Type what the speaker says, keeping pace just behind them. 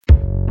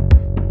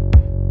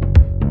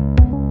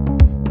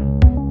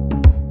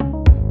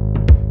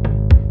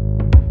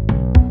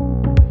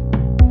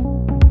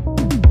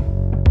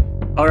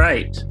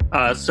right.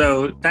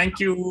 So thank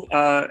you,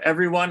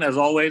 everyone, as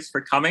always,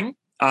 for coming.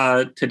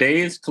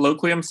 Today's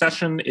colloquium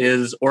session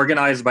is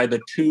organized by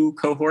the two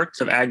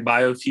cohorts of Ag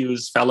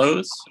Biofuse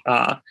Fellows.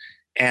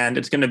 And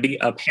it's going to be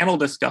a panel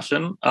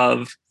discussion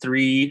of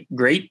three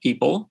great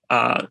people.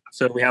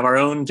 So we have our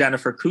own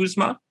Jennifer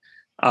Kuzma,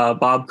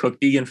 Bob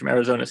Cook-Deegan from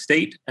Arizona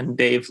State, and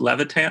Dave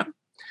Levitan.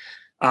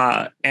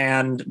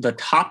 And the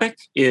topic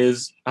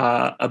is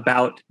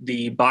about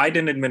the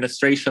Biden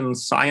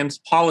administration's science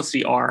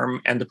policy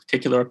arm and the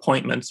particular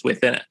appointments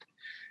within it.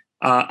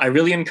 I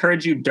really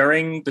encourage you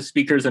during the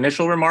speaker's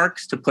initial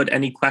remarks to put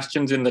any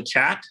questions in the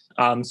chat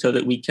so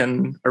that we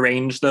can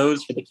arrange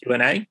those for the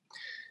Q&A.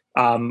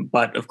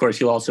 But of course,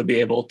 you'll also be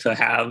able to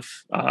have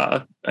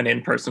an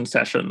in-person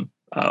session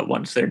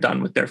once they're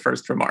done with their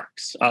first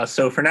remarks.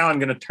 So for now, I'm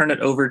going to turn it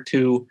over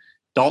to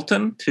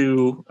Dalton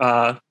to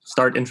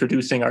start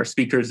introducing our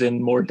speakers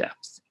in more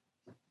depth.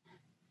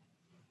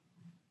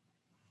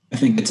 I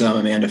think it's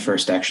Amanda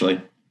first,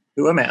 actually.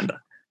 To Amanda.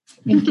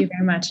 Thank you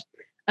very much.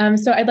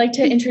 So I'd like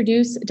to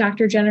introduce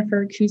Dr.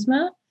 Jennifer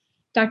Kuzma.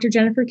 Dr.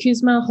 Jennifer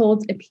Kuzma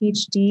holds a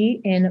PhD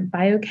in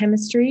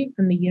biochemistry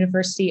from the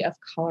University of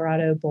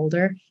Colorado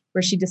Boulder,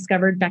 where she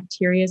discovered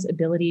bacteria's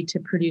ability to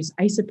produce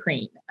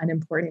isoprene, an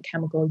important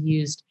chemical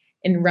used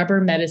in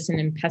rubber medicine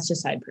and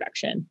pesticide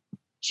production.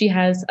 She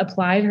has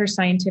applied her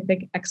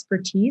scientific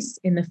expertise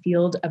in the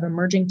field of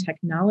emerging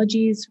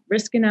technologies,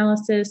 risk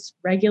analysis,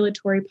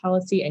 regulatory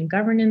policy, and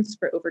governance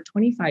for over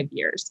 25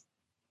 years.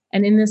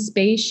 And in this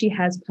space, she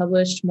has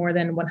published more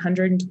than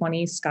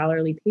 120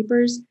 scholarly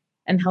papers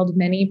and held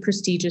many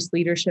prestigious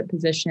leadership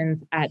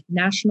positions at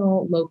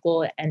national,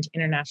 local, and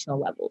international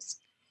levels.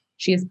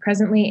 She is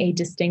presently a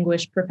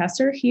distinguished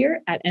professor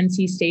here at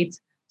NC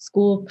State's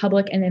School of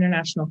Public and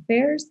International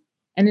Affairs,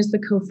 and is the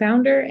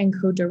co-founder and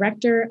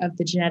co-director of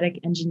the Genetic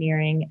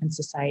Engineering and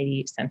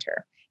Society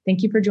Center.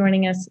 Thank you for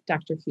joining us,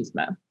 Dr.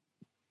 Kuzma.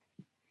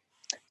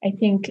 I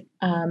think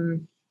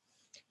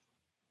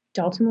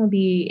Dalton will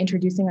be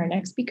introducing our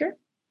next speaker.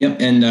 Yep,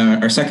 and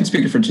our second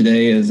speaker for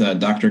today is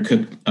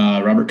Dr.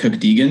 Robert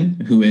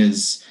Cook-Deegan, who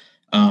is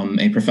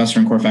a professor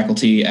and core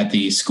faculty at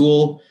the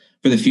School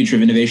for the Future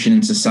of Innovation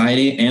in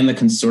Society and the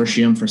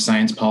Consortium for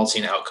Science Policy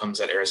and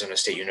Outcomes at Arizona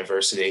State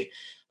University.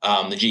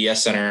 The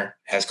GES Center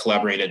has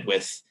collaborated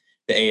with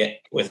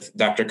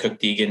Dr.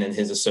 Cook-Deegan and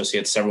his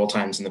associates several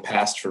times in the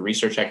past for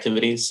research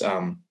activities.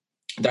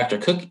 Dr.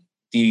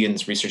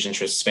 Cook-Deegan's research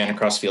interests span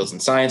across fields in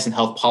science and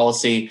health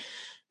policy,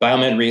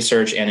 biomed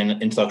research, and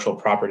in intellectual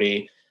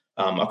property,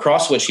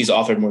 across which he's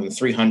authored more than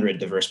 300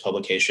 diverse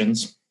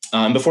publications.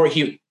 Before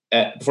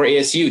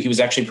ASU, he was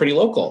actually pretty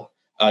local,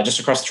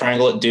 just across the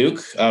triangle at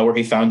Duke, where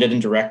he founded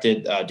and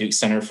directed Duke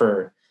Center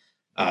for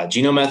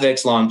Genome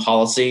Ethics, Law, and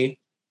Policy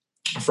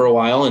for a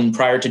while. And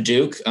prior to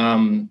Duke,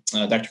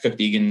 Dr.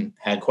 Cook-Deegan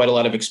had quite a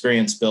lot of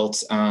experience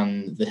built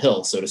on the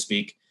Hill, so to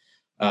speak,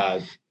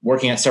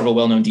 working at several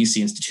well-known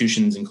DC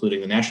institutions,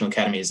 including the National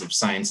Academies of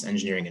Science,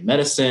 Engineering, and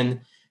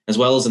Medicine, as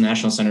well as the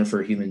National Center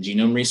for Human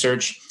Genome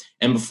Research.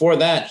 And before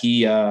that,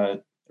 he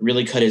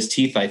really cut his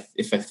teeth,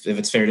 if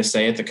it's fair to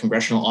say, at the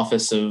Congressional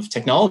Office of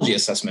Technology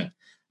Assessment.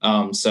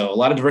 So a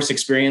lot of diverse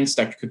experience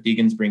Dr.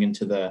 Cook-Deegan's bringing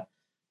to the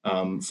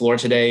floor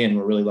today, and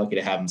we're really lucky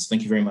to have him. So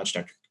thank you very much,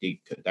 Dr.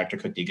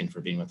 Cook-Deegan,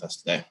 for being with us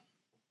today.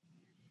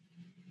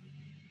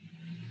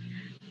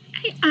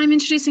 I'm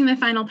introducing the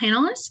final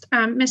panelist,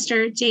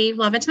 Mr. Dave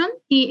Levitan.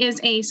 He is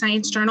a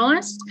science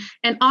journalist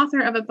and author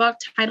of a book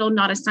titled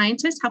Not a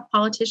Scientist, How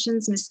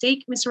Politicians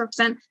Mistake,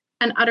 Misrepresent,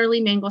 and Utterly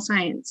Mangle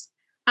Science.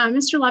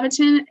 Mr.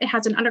 Levitan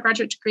has an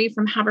undergraduate degree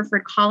from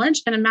Haverford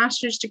College and a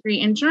master's degree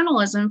in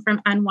journalism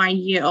from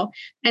NYU.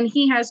 And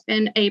he has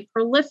been a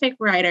prolific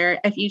writer.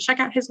 If you check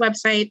out his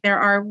website, there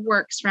are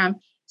works from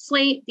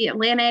Slate, The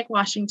Atlantic,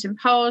 Washington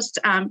Post,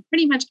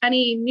 pretty much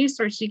any news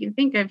source you can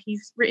think of.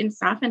 He's written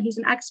stuff, and he's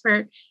an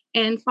expert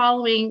in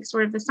following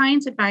sort of the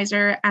science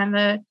advisor and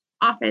the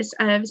Office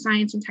of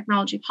Science and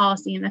Technology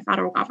Policy in the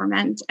federal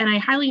government. And I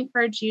highly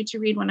encourage you to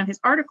read one of his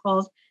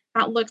articles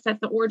that looks at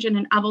the origin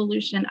and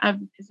evolution of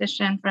the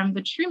position from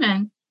the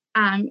Truman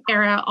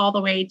era all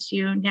the way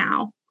to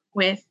now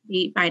with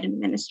the Biden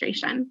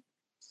administration.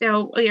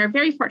 So we are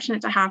very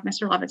fortunate to have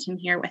Mr. Levitan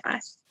here with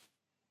us.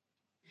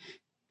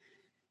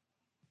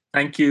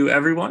 Thank you,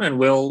 everyone. And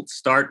we'll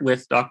start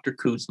with Dr.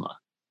 Kuzma.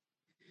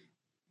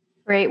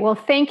 Great. Well,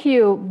 thank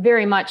you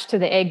very much to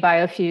the Ag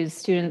Biofuse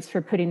students for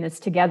putting this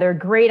together.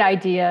 Great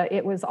idea.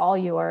 It was all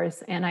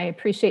yours. And I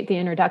appreciate the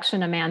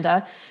introduction,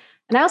 Amanda.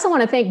 And I also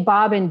want to thank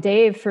Bob and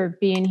Dave for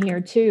being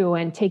here too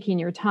and taking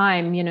your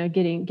time,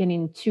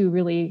 getting two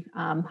really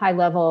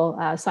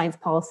high-level science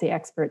policy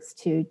experts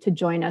to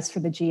join us for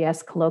the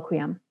GS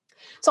Colloquium.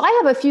 So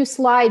I have a few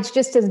slides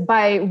just as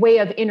by way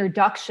of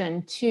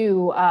introduction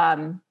to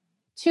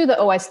the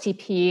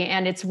OSTP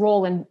and its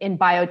role in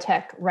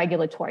biotech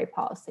regulatory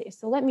policy.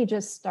 So let me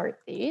just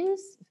start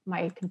these. If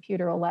my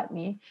computer will let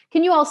me.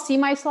 Can you all see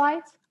my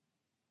slides?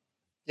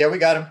 Yeah, we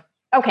got them.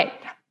 Okay.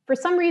 For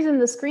some reason,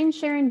 the screen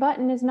sharing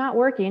button is not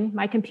working.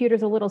 My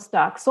computer's a little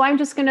stuck. So I'm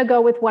just going to go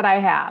with what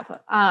I have.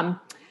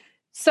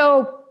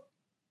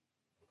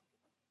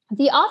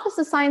 The Office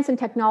of Science and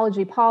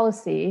Technology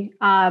Policy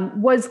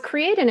was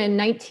created in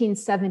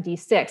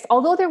 1976,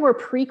 although there were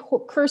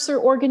precursor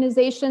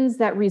organizations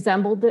that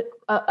resembled it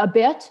a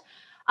bit.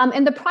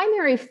 And the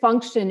primary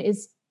function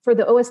is for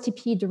the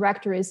OSTP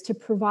director is to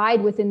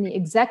provide within the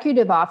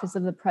executive office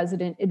of the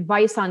president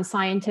advice on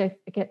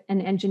scientific and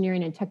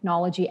engineering and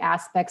technology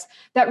aspects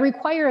that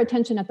require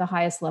attention at the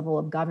highest level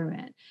of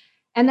government.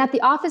 And that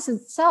the office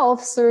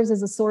itself serves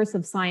as a source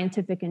of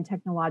scientific and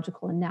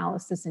technological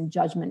analysis and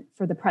judgment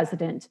for the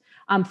president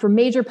for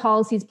major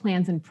policies,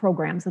 plans, and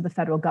programs of the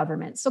federal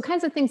government. So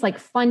kinds of things like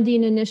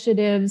funding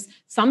initiatives,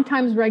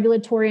 sometimes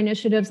regulatory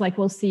initiatives, like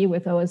we'll see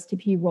with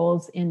OSTP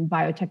roles in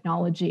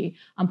biotechnology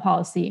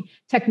policy,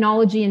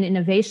 technology and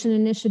innovation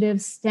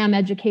initiatives, STEM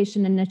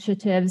education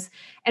initiatives.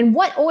 And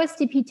what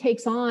OSTP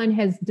takes on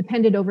has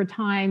depended over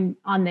time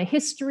on the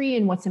history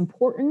and what's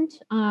important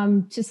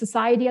to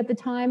society at the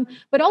time,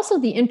 but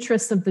also the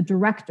interests of the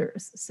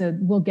directors. So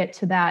we'll get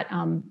to that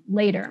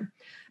later.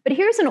 But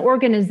here's an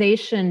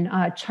organization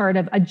chart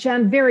of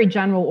very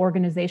general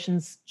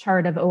organizations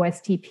chart of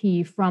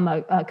OSTP from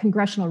a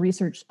Congressional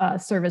Research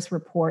Service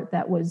report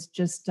that was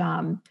just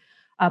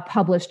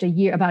published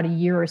about a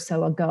year or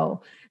so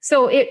ago.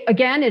 So it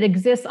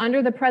exists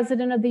under the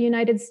President of the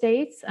United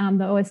States, the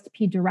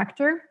OSTP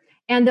director.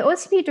 And the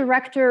OSTP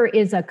director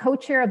is a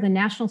co-chair of the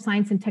National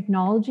Science and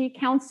Technology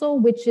Council,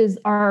 which is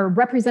our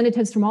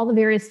representatives from all the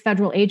various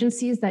federal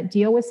agencies that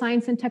deal with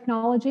science and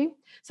technology.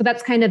 So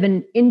that's kind of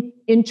an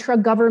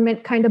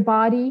intra-government kind of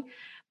body,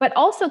 but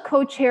also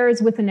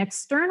co-chairs with an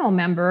external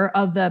member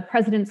of the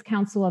President's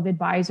Council of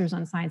Advisors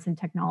on Science and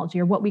Technology,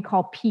 or what we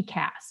call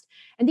PCAST.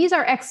 And these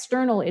are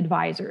external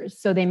advisors.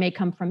 So they may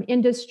come from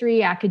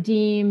industry,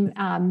 academe,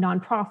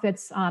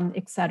 nonprofits,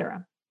 et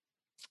cetera.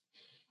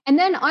 And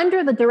then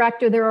under the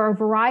director, there are a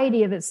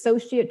variety of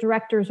associate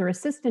directors or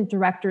assistant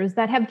directors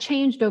that have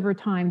changed over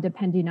time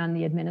depending on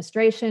the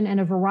administration, and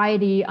a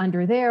variety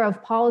under there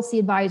of policy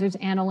advisors,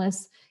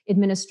 analysts,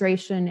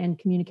 administration, and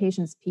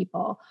communications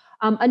people.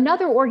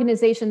 Another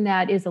organization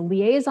that is a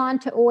liaison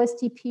to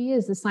OSTP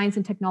is the Science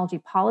and Technology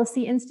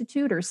Policy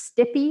Institute, or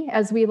STIPI,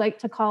 as we like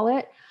to call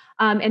it.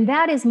 And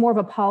that is more of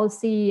a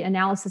policy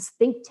analysis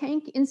think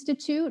tank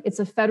institute. It's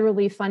a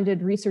federally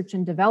funded research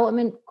and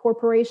development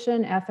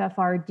corporation,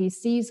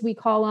 FFRDCs we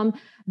call them,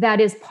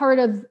 that is part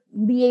of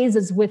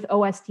liaises with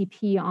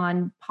OSTP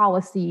on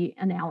policy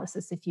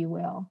analysis, if you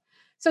will.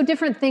 So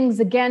different things,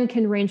 again,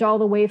 can range all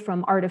the way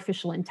from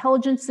artificial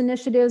intelligence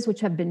initiatives,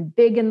 which have been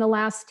big in the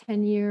last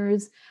 10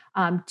 years,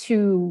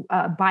 to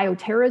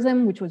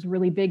bioterrorism, which was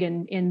really big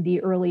in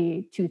the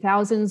early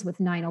 2000s with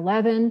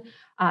 9/11,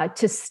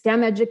 to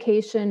STEM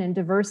education and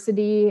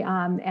diversity,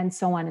 and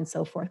so on and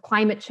so forth.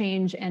 Climate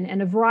change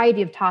and a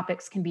variety of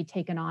topics can be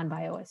taken on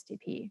by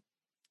OSTP.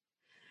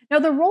 Now,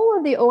 the role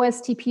of the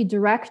OSTP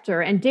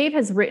director, and Dave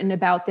has written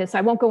about this,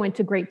 I won't go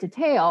into great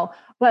detail,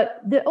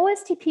 but the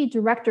OSTP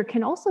director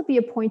can also be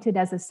appointed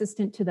as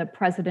assistant to the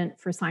president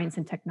for science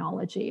and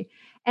technology.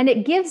 And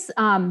it gives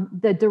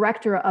the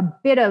director a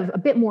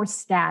bit more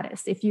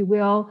status, if you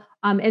will,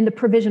 in the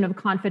provision of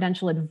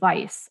confidential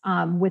advice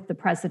with the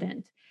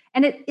president.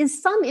 And it is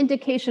some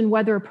indication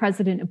whether a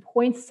president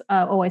appoints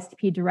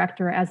OSTP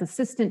director as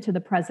assistant to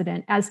the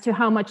president as to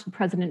how much the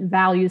president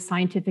values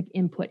scientific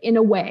input in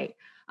a way.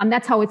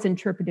 That's how it's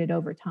interpreted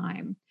over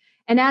time.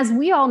 And as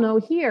we all know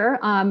here,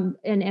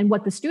 and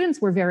what the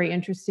students were very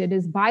interested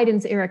is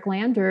Biden's Eric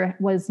Lander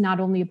was not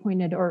only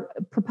appointed or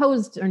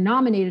proposed or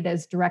nominated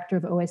as director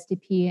of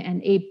OSTP and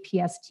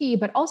APST,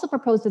 but also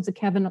proposed as a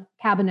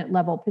cabinet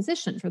level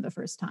position for the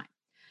first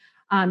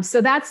time. So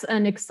that's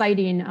an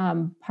exciting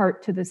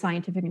part to the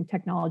scientific and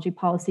technology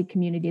policy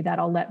community that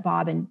I'll let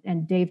Bob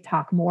and Dave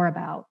talk more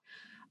about.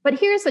 But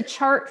here's a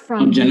chart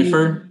from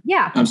Jennifer.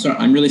 Yeah. I'm sorry.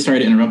 I'm really sorry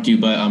to interrupt you,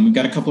 but we've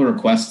got a couple of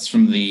requests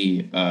from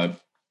the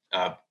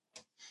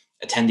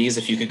attendees.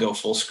 If you could go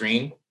full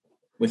screen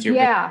with your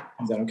Yeah.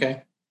 Is that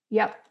okay?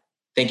 Yep.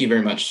 Thank you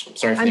very much.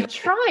 Sorry for I'm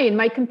trying.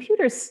 My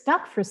computer's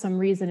stuck for some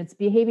reason. It's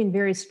behaving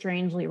very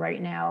strangely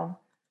right now.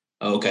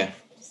 Oh, okay.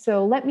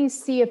 So let me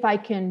see if I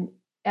can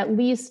at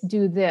least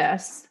do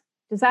this.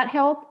 Does that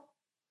help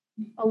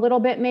a little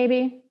bit,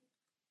 maybe?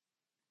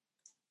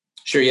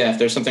 Sure. Yeah. If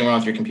there's something wrong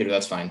with your computer,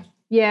 that's fine.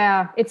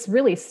 Yeah, it's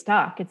really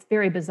stuck. It's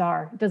very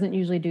bizarre. It doesn't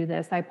usually do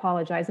this. I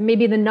apologize. And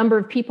maybe the number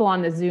of people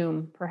on the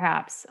Zoom,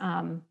 perhaps.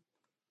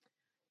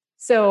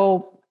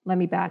 So let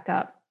me back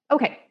up.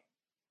 Okay.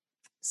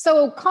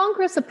 So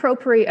Congress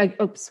appropriate,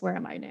 where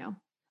am I now?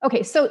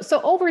 Okay, so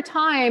over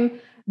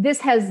time, this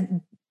has,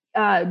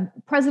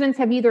 presidents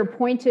have either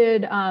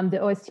appointed the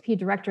OSTP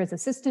director as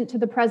assistant to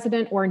the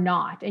president or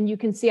not. And you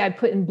can see I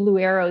put in blue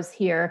arrows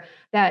here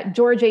that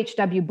George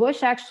H.W.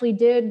 Bush actually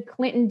did,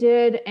 Clinton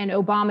did, and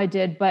Obama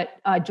did, but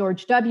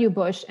George W.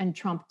 Bush and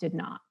Trump did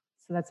not.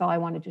 So that's all I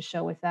wanted to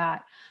show with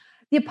that.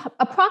 The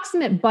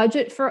approximate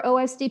budget for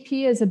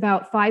OSTP is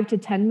about $5 to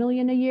 $10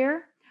 million a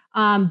year.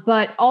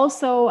 But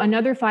also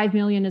another $5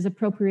 million is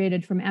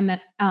appropriated from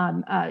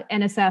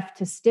NSF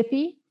to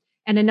STIPI,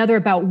 and another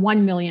about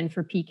 $1 million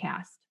for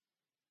PCAST,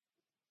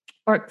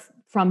 or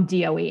from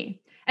DOE.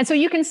 And so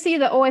you can see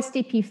the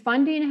OSTP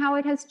funding, how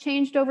it has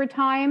changed over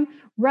time,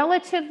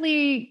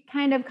 relatively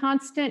kind of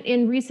constant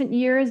in recent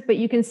years, but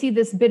you can see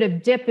this bit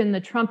of dip in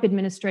the Trump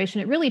administration.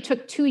 It really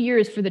took 2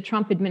 years for the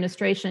Trump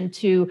administration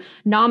to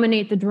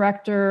nominate the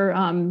director,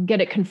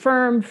 get it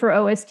confirmed for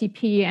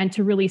OSTP, and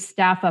to really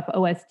staff up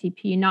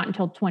OSTP, not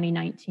until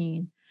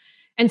 2019.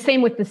 And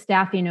same with the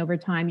staffing over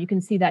time. You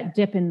can see that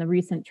dip in the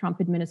recent Trump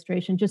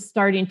administration just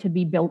starting to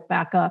be built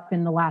back up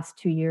in the last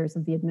 2 years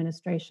of the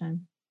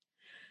administration.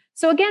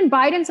 So again,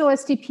 Biden's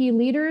OSTP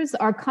leaders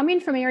are coming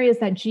from areas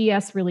that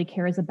GS really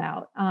cares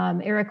about.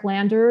 Eric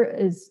Lander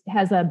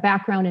has a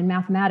background in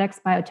mathematics,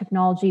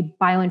 biotechnology,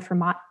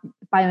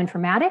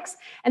 bioinformatics.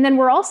 And then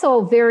we're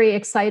also very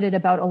excited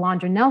about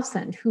Alondra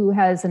Nelson, who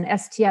has an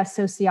STS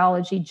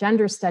sociology,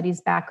 gender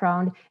studies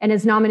background, and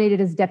is nominated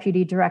as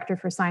Deputy Director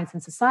for Science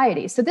and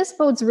Society. So this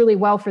bodes really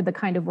well for the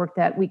kind of work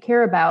that we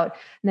care about,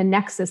 the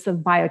nexus of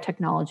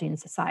biotechnology and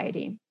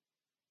society.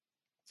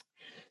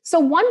 So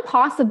one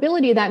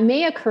possibility that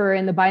may occur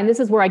in the Biden,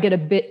 this is where I get a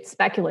bit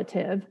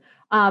speculative,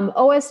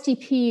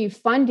 OSTP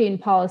funding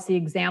policy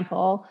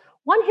example.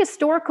 One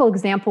historical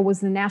example was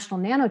the National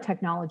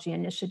Nanotechnology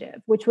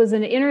Initiative, which was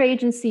an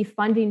interagency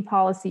funding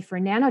policy for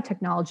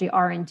nanotechnology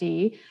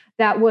R&D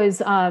that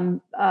was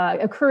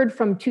occurred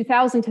from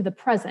 2000 to the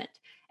present.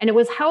 And it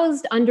was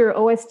housed under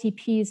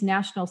OSTP's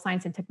National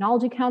Science and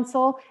Technology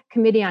Council,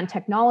 Committee on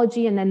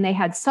Technology, and then they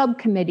had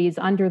subcommittees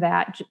under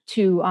that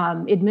to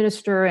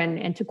administer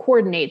and to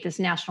coordinate this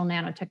National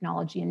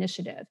Nanotechnology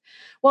Initiative.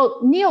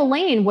 Well, Neil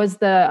Lane was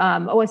the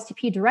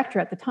OSTP director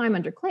at the time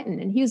under Clinton,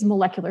 and he was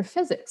molecular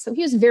physics. So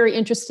he was very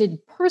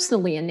interested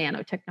personally in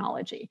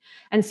nanotechnology.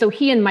 And so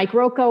he and Mike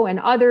Rocco and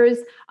others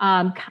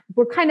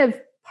were kind of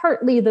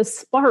partly the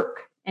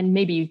spark, and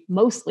maybe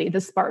mostly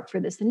the spark for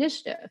this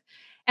initiative.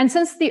 And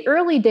since the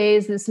early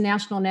days, this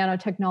National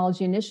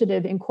Nanotechnology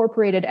Initiative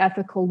incorporated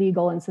ethical,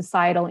 legal, and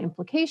societal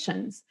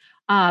implications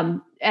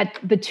at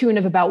the tune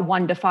of about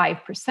 1% to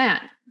 5%.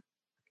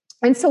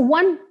 And so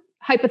one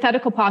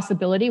hypothetical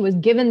possibility was,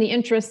 given the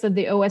interests of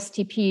the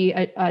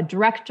OSTP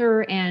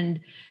director and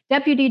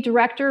deputy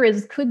director,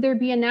 is could there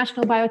be a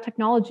National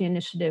Biotechnology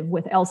Initiative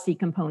with LC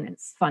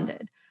components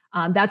funded?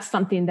 That's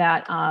something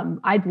that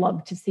I'd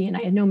love to see, and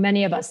I know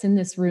many of us in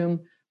this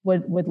room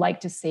would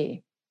like to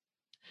see.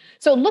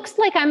 So it looks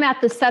like I'm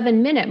at the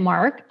 7-minute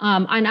mark,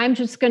 and I'm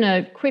just going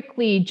to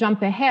quickly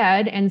jump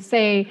ahead and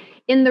say,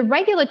 in the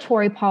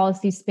regulatory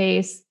policy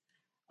space,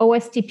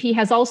 OSTP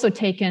has also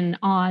taken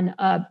on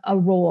a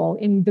role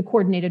in the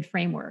coordinated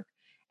framework,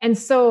 and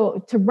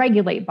so to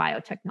regulate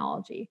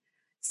biotechnology.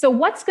 So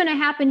what's going to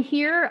happen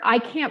here, I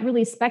can't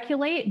really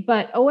speculate,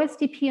 but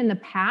OSTP in the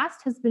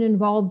past has been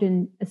involved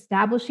in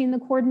establishing the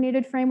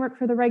coordinated framework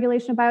for the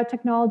regulation of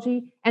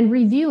biotechnology and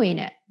reviewing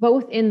it,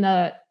 both in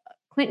the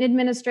Clinton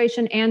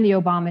administration and the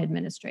Obama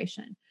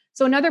administration.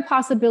 So another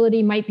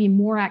possibility might be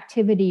more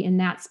activity in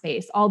that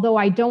space, although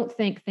I don't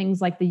think things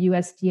like the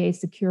USDA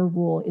secure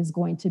rule is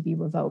going to be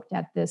revoked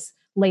at this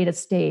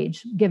latest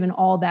stage, given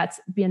all that's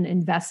been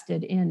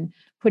invested in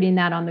putting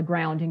that on the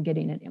ground and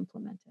getting it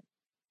implemented.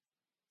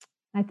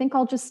 I think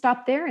I'll just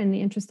stop there in the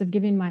interest of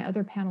giving my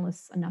other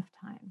panelists enough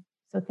time.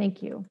 So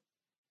thank you.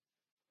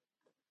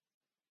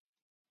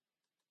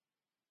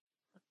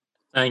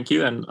 Thank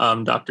you. And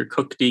Dr.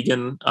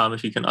 Cook-Deegan,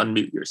 if you can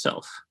unmute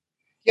yourself.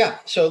 Yeah,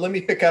 so let me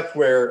pick up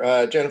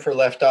where Jennifer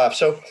left off.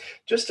 So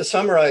just to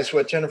summarize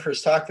what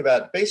Jennifer's talked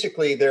about,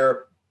 basically there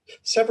are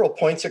several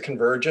points of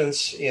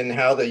convergence in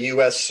how the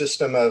US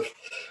system of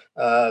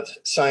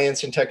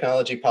science and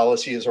technology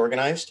policy is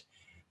organized.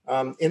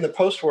 In the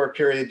post-war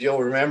period, you'll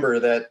remember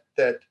that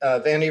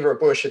Vannevar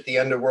Bush at the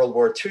end of World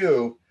War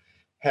II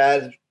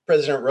had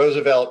President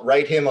Roosevelt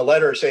write him a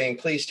letter saying,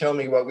 please tell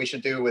me what we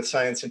should do with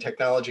science and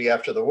technology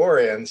after the war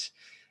ends.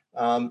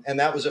 And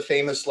that was a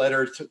famous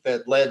letter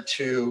that led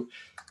to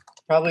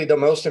probably the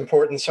most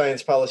important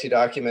science policy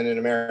document in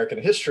American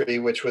history,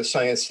 which was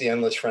Science, the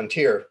Endless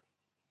Frontier.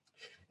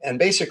 And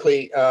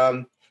basically,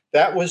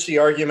 that was the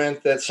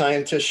argument that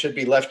scientists should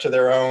be left to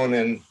their own,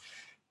 and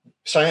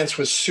science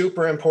was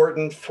super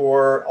important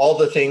for all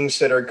the things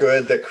that are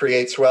good, that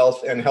creates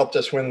wealth and helped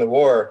us win the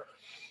war.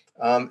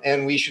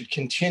 And we should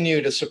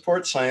continue to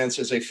support science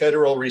as a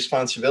federal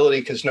responsibility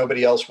because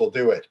nobody else will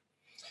do it.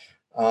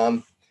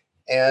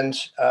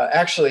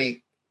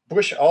 Actually,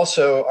 Bush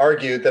also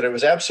argued that it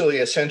was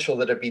absolutely essential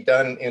that it be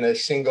done in a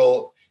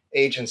single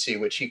agency,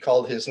 which he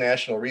called his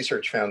National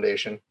Research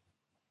Foundation.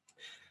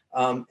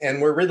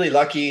 And we're really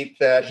lucky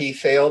that he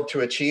failed to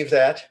achieve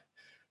that,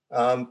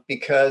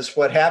 because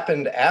what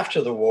happened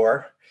after the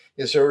war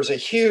is there was a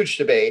huge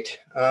debate.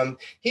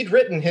 He'd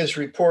written his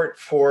report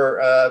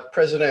for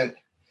President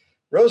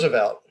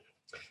Roosevelt,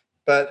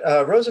 but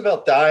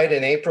Roosevelt died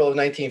in April of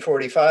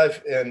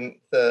 1945, and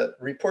the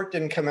report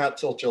didn't come out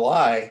till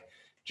July,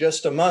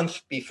 just a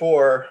month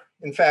before.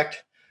 In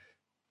fact,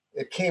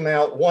 it came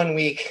out 1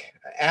 week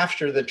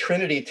after the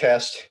Trinity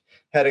test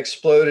had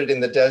exploded in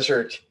the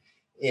desert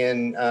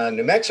in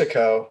New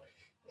Mexico,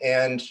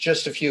 and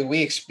just a few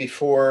weeks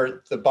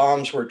before the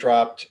bombs were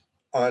dropped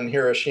on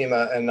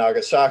Hiroshima and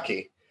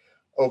Nagasaki.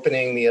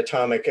 opening the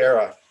atomic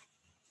era.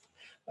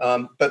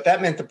 But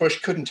that meant that Bush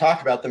couldn't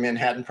talk about the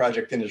Manhattan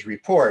Project in his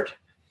report.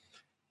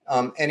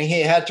 And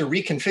he had to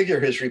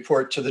reconfigure his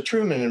report to the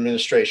Truman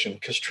administration,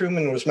 because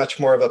Truman was much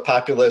more of a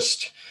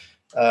populist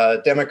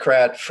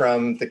Democrat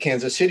from the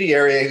Kansas City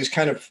area, who's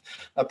kind of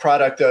a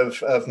product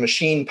of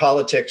machine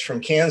politics from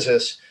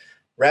Kansas,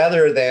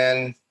 rather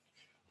than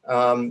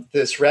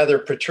this rather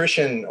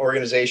patrician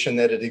organization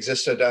that had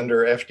existed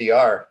under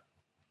FDR.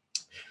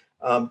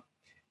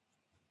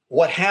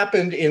 What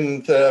happened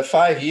in the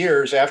 5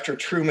 years after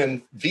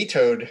Truman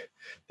vetoed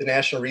the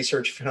National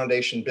Research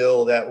Foundation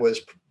bill that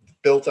was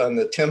built on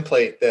the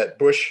template that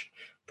Bush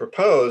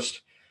proposed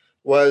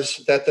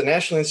was that the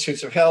National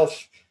Institutes of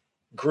Health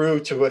grew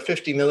to a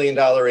 $50 million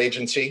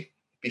agency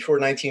before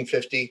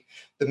 1950.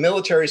 The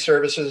military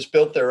services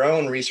built their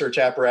own research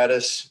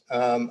apparatus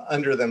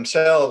under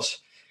themselves.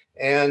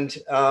 And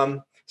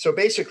so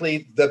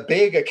basically the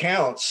big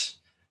accounts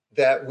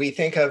that we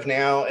think of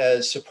now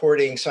as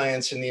supporting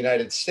science in the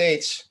United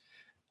States,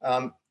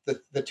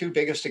 the two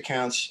biggest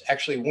accounts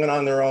actually went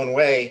on their own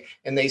way,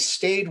 and they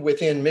stayed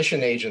within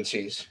mission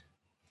agencies.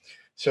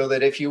 So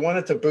that if you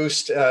wanted to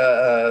boost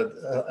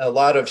a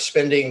lot of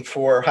spending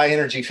for high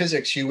energy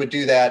physics, you would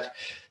do that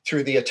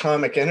through the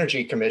Atomic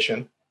Energy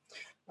Commission.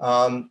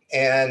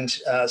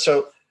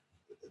 So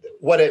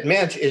what it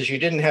meant is you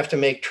didn't have to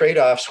make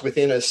trade-offs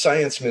within a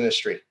science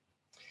ministry.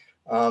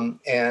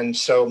 And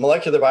so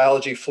molecular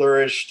biology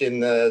flourished in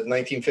the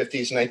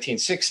 1950s,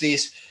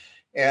 1960s.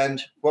 And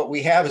what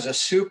we have is a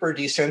super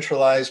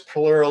decentralized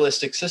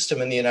pluralistic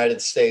system in the United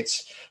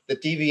States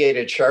that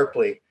deviated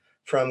sharply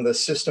from the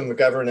system of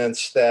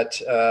governance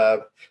that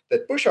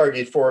Bush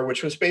argued for,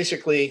 which was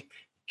basically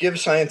give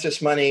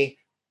scientists money,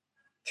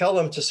 tell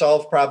them to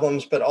solve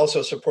problems, but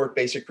also support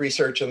basic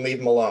research and leave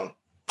them alone.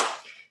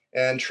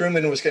 And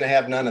Truman was going to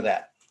have none of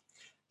that.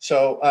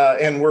 So,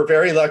 and we're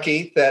very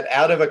lucky that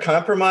out of a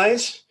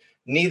compromise,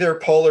 neither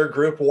polar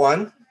group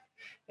won.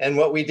 And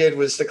what we did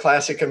was the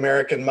classic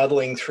American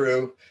muddling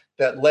through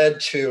that led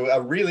to a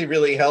really,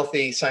 really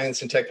healthy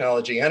science and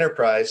technology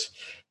enterprise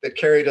that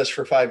carried us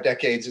for 5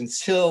 decades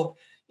until,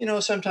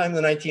 sometime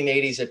in the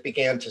 1980s, it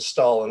began to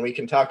stall. And we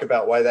can talk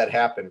about why that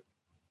happened.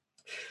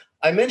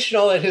 I mention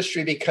all that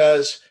history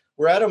because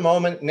we're at a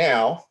moment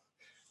now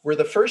where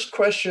the first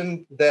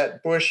question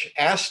that Bush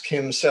asked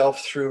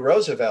himself through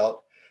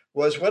Roosevelt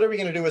was, what are we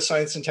going to do with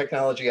science and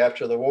technology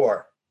after the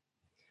war?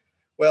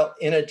 Well,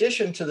 in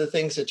addition to the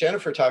things that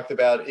Jennifer talked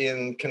about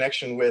in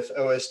connection with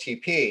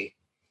OSTP,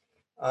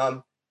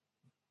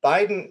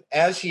 Biden,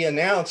 as he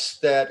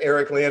announced that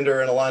Eric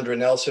Lander and Alondra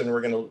Nelson were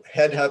going to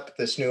head up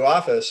this new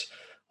office,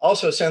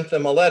 also sent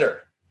them a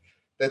letter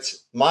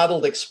that's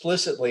modeled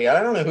explicitly.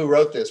 I don't know who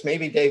wrote this.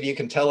 Maybe, Dave, you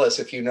can tell us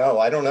if you know.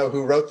 I don't know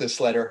who wrote this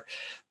letter,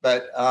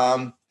 but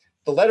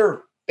the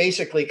letter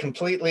basically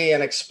completely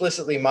and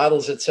explicitly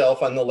models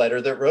itself on the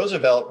letter that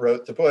Roosevelt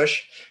wrote to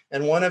Bush.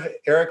 And one of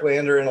Eric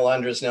Lander and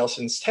Alondra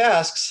Nelson's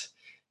tasks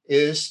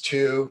is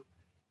to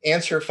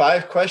answer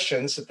 5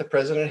 questions that the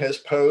president has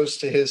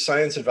posed to his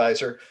science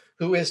advisor,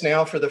 who is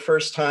now for the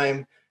first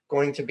time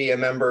going to be a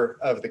member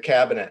of the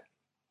cabinet.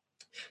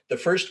 The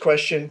first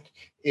question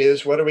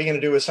is, what are we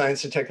going to do with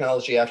science and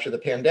technology after the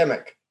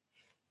pandemic?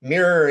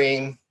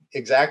 Mirroring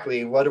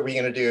exactly what are we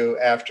going to do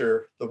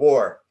after the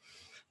war?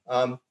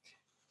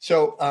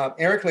 So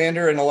Eric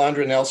Lander and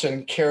Alondra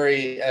Nelson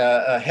carry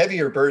a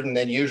heavier burden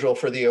than usual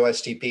for the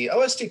OSTP.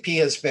 OSTP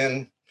has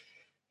been,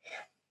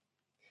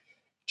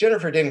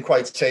 Jennifer didn't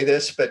quite say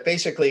this, but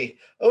basically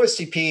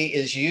OSTP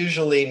is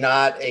usually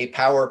not a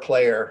power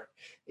player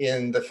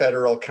in the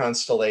federal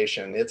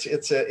constellation. It's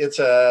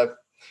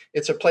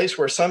a place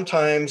where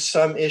sometimes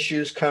some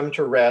issues come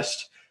to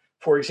rest.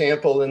 For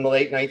example, in the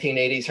late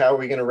 1980s, how are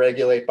we going to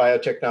regulate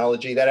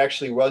biotechnology? That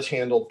actually was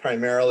handled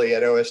primarily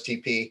at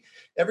OSTP.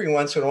 Every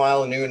once in a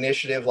while, a new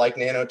initiative like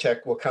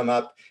nanotech will come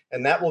up,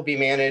 and that will be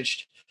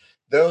managed.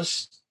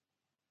 Those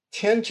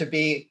tend to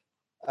be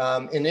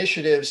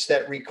initiatives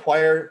that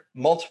require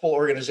multiple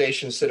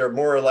organizations that are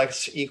more or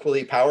less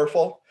equally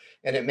powerful,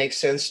 and it makes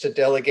sense to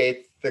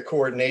delegate the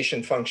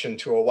coordination function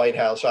to a White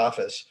House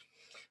office.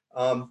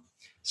 I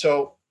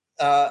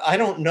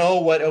don't know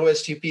what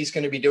OSTP is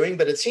going to be doing,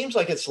 but it seems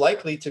like it's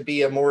likely to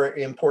be a more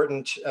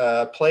important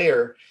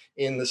player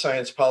in the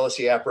science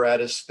policy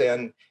apparatus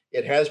than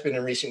it has been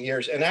in recent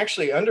years. And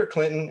actually, under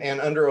Clinton and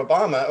under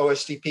Obama,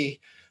 OSTP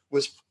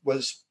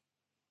was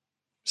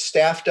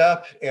staffed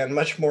up and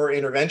much more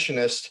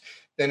interventionist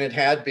than it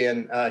had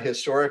been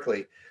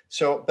historically.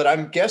 But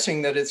I'm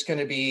guessing that it's going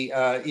to be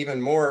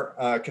even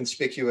more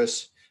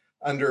conspicuous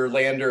under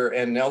Lander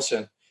and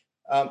Nelson.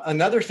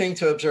 Another thing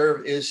to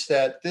observe is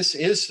that this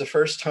is the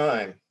first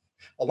time.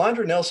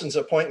 Alondra Nelson's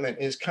appointment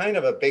is kind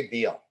of a big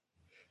deal.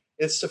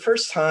 It's the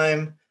first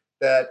time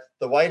that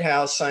the White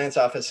House Science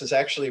Office has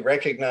actually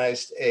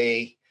recognized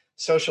a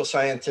social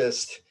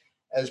scientist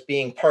as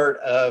being part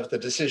of the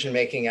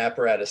decision-making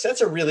apparatus. That's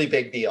a really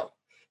big deal.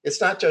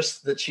 it's not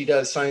just that she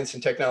does science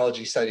and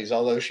technology studies,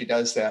 although she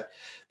does that.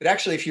 But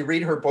actually, if you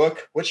read her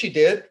book, what she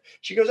did,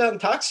 she goes out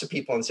and talks to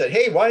people and said,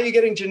 hey, why are you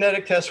getting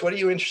genetic tests? What are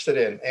you interested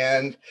in?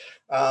 And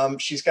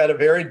she's got a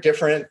very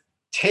different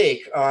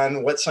take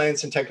on what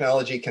science and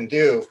technology can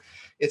do.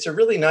 It's a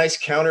really nice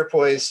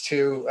counterpoise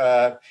to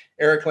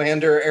Eric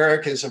Lander.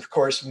 Eric is, of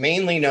course,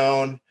 mainly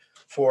known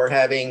for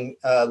having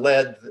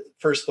led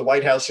first the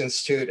White House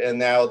Institute and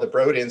now the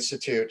Broad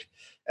Institute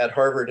at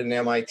Harvard and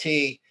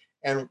MIT,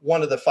 and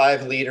one of the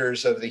 5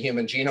 leaders of the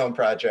Human Genome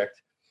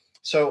Project.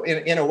 So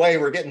in a way,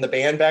 we're getting the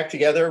band back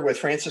together with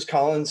Francis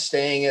Collins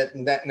staying at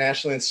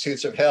National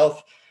Institutes of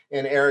Health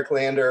and Eric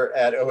Lander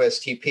at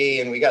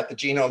OSTP. And we got the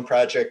Genome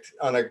Project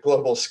on a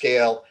global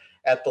scale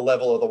at the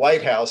level of the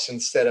White House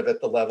instead of at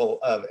the level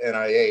of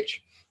NIH.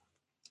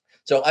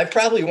 So I've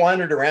probably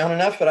wandered around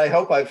enough, but I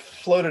hope I've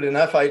floated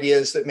enough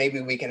ideas that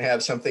maybe we can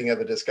have something of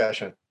a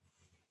discussion.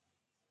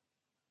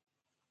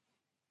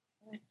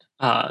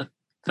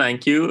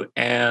 Thank you.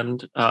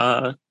 And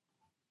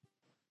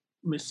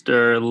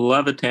Mr.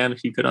 Levitan,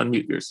 if you could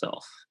unmute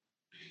yourself.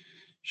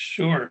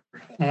 Sure.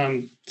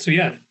 So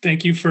yeah,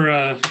 thank you for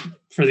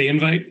the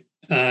invite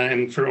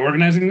and for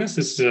organizing this.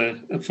 This is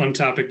a fun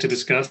topic to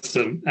discuss.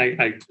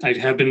 I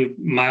have been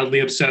mildly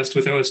obsessed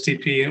with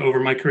OSTP over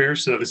my career,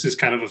 so this is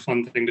kind of a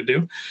fun thing to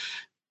do.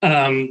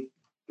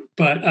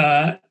 But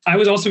I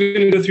was also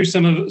going to go through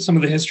some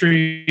of the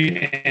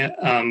history,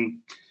 and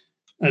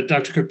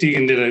Dr.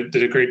 Cook-Deegan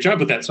did a great job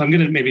with that. So I'm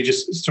going to maybe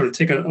just sort of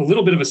take a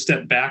little bit of a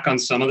step back on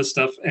some of the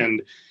stuff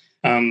and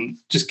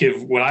just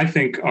give what I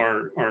think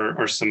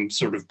are some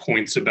sort of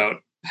points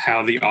about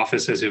how the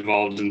office has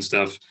evolved and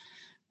stuff.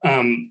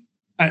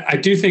 I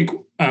do think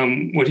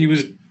what he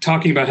was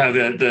talking about, how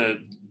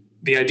the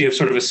idea of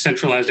sort of a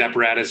centralized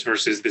apparatus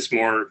versus this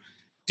more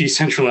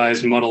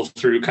decentralized muddle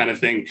through kind of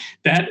thing,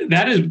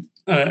 that is,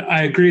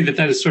 I agree that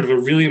is sort of a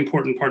really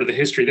important part of the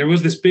history. There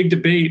was this big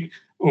debate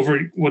over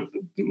what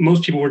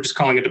most people were just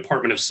calling a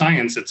Department of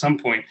Science at some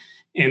point.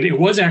 And it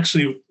was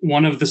actually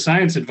one of the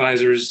science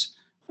advisors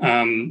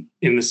in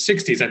the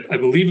 60s. I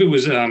believe it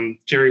was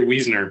Jerry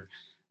Wiesner,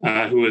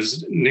 who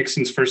was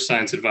Nixon's first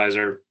science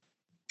advisor,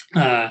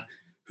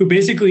 who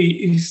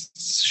basically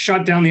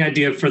shot down the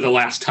idea for the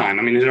last time.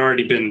 I mean, it had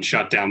already been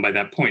shot down by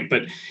that point,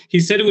 but he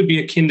said it would be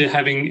akin to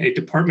having a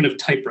department of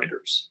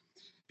typewriters,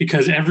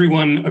 because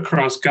everyone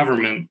across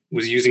government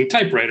was using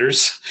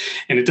typewriters,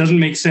 and it doesn't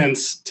make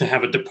sense to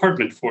have a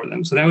department for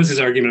them. So that was his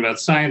argument about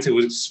science. It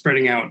was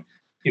spreading out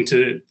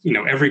into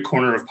every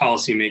corner of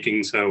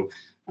policymaking. So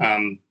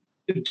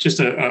just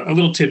a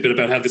little tidbit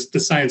about how the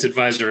science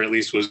advisor at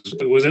least was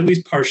at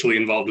least partially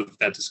involved with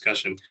that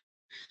discussion.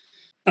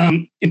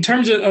 In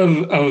terms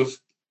of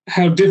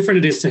how different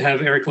it is to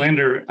have Eric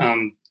Lander,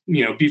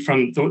 be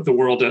from the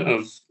world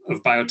of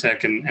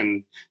biotech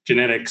and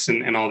genetics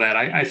and all that,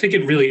 I think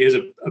it really is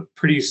a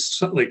pretty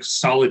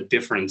solid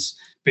difference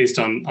based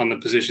on the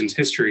position's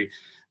history.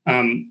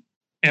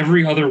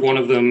 Every other one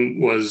of them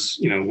was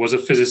a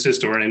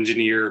physicist or an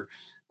engineer,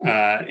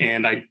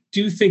 and I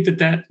do think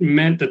that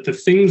meant that the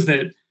things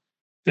that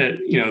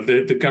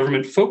the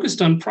government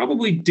focused on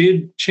probably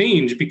did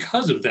change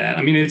because of that.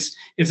 I mean,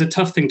 it's a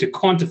tough thing to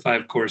quantify,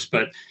 of course,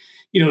 but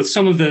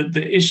some of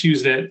the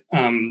issues that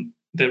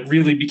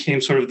really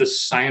became sort of the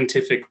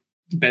scientific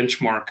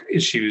benchmark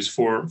issues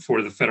for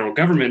the federal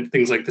government,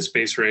 things like the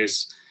space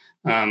race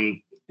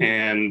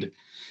and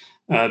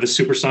the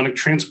supersonic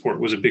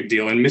transport was a big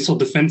deal, and missile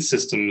defense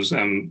systems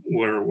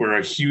were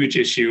a huge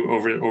issue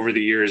over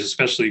the years,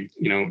 especially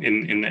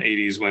in the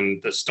 80s when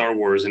the Star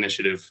Wars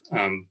initiative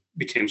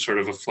became sort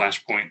of a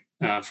flashpoint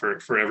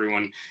for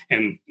everyone.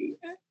 And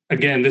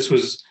again, this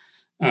was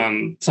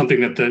something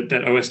that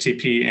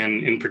OSTP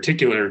and in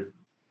particular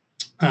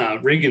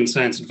Reagan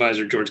science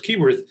advisor George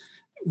Keyworth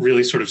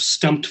really sort of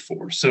stumped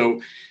for.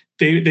 So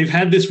they've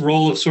had this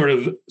role of sort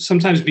of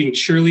sometimes being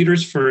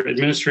cheerleaders for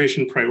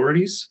administration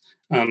priorities.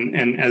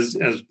 And as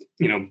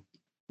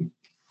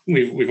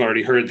we've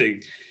already heard,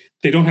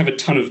 they don't have a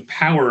ton of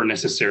power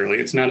necessarily.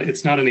 It's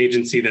not an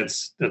agency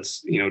that's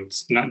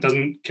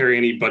doesn't carry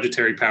any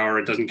budgetary power.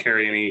 It doesn't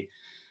carry any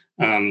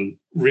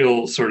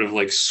real sort of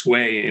like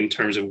sway in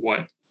terms of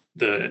what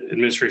the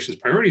administration's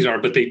priorities are,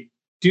 but they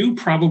do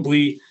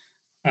probably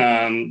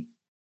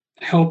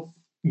help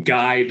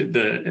guide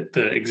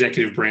the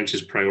executive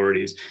branch's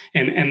priorities.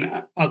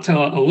 And I'll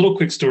tell a little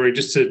quick story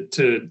just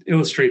to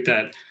illustrate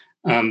that.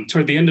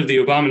 Toward the end of the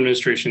Obama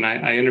administration,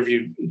 I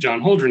interviewed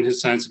John Holdren,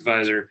 his science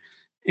advisor,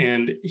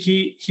 and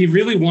he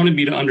really wanted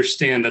me to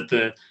understand that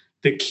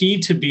the key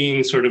to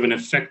being sort of an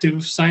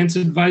effective science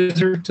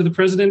advisor to the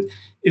president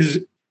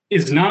is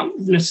not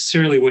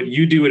necessarily what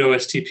you do at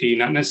OSTP,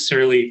 not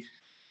necessarily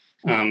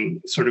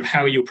sort of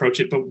how you approach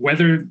it, but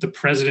whether the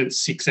president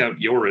seeks out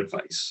your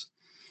advice.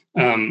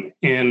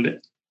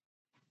 And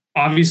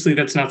obviously,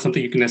 that's not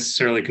something you can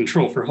necessarily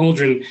control. For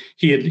Holdren,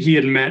 he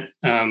had met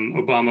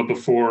Obama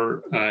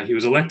before he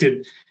was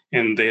elected,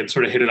 and they had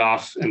sort of hit it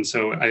off. And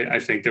so I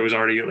think there was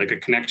already like a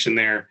connection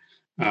there.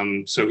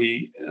 So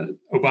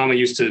Obama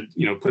used to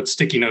put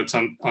sticky notes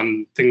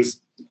on things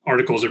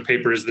articles or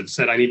papers that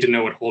said, I need to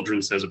know what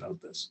Holdren says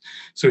about this.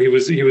 So he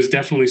was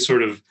definitely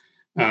sort of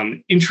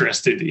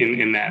interested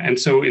in that. And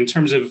so in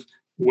terms of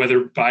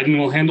whether Biden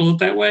will handle it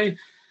that way,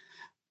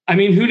 I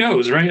mean, who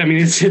knows, right? I mean,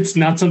 it's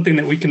not something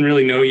that we can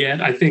really know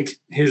yet. I think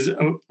his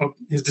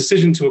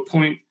decision to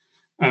appoint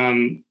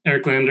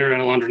Eric Lander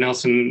and Alondra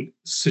Nelson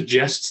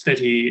suggests that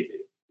he,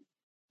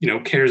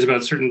 cares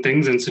about certain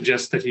things and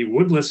suggests that he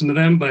would listen to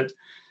them, but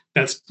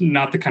that's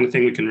not the kind of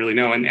thing we can really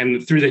know.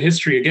 And through the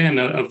history, again,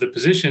 of the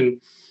position,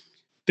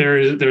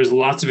 there's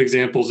lots of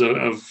examples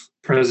of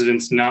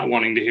presidents not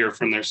wanting to hear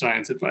from their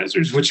science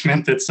advisors, which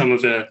meant that some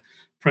of the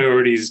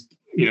priorities,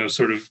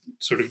 sort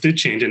of did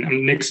change.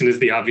 And Nixon is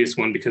the obvious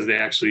one because they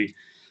actually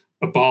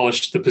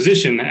abolished the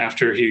position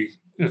after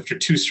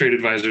two straight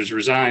advisors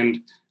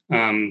resigned.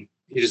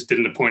 He just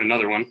didn't appoint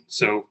another one.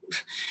 So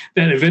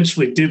that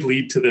eventually did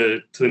lead to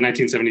the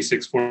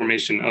 1976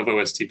 formation of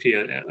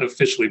OSTP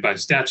officially by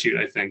statute,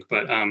 I think.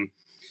 But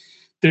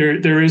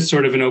there is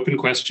sort of an open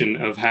question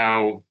of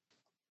how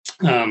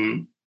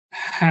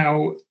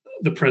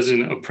the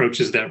president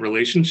approaches that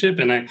relationship.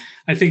 And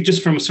I think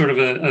just from sort of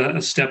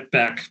a step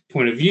back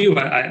point of view,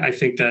 I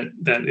think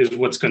that is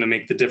what's going to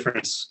make the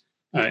difference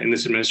in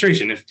this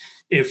administration.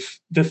 If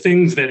the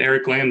things that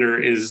Eric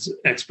Lander is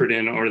expert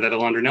in or that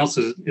Alondra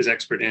Nelson is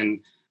expert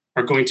in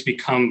are going to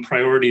become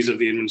priorities of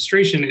the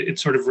administration, it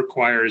sort of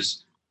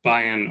requires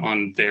buy-in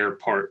on their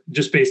part,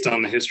 just based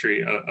on the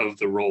history of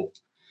the role.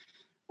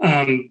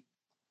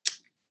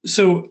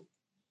 So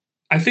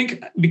I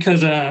think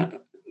because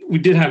we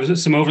did have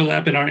some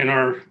overlap in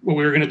our what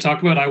we were going to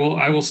talk about, I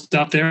will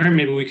stop there.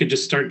 Maybe we could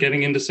just start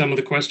getting into some of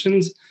the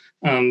questions,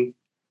 if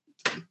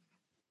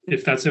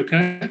that's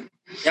okay.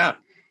 Yeah.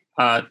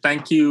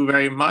 Thank you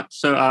very much.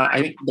 So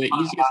I think the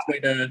easiest way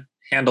to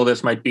handle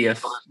this might be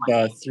if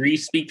the three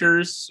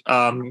speakers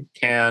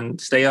can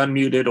stay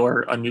unmuted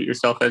or unmute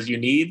yourself as you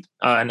need.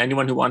 And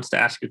anyone who wants to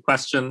ask a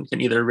question can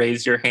either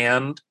raise your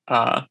hand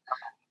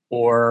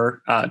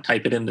or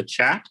type it in the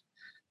chat.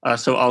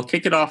 So I'll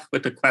kick it off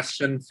with a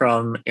question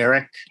from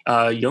Eric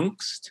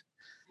Jungst.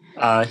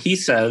 He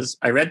says,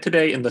 I read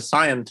today in The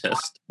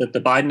Scientist that the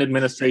Biden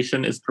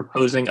administration is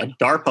proposing a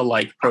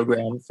DARPA-like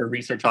program for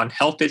research on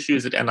health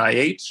issues at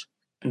NIH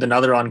and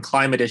another on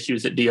climate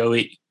issues at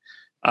DOE.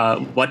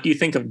 What do you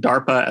think of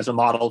DARPA as a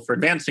model for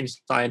advancing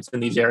science in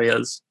these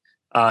areas?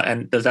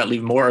 And does that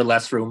leave more or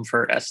less room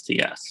for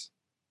STS?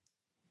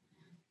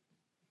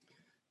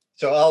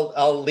 So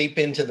I'll leap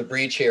into the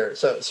breach here.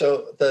 So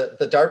the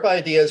DARPA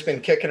idea has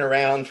been kicking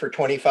around for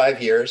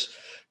 25 years.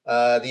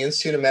 The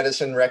Institute of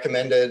Medicine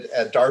recommended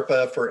a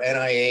DARPA for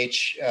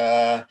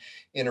NIH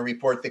in a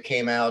report that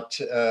came out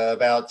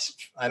about,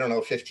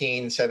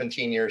 15,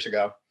 17 years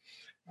ago.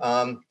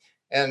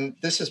 And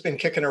this has been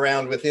kicking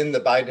around within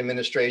the Biden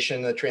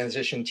administration, the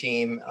transition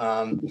team,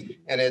 and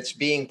it's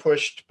being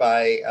pushed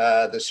by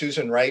the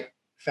Susan Wright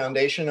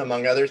Foundation,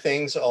 among other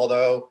things,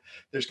 although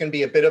there's going to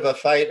be a bit of a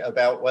fight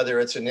about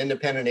whether it's an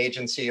independent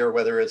agency or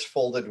whether it's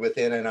folded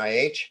within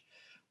NIH.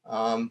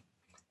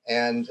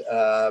 And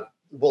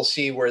we'll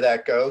see where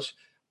that goes.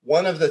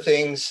 One of the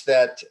things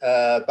that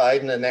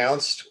Biden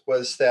announced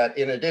was that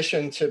in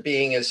addition to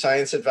being a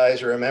science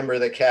advisor, a member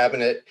of the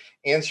cabinet,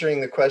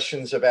 answering the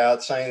questions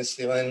about science,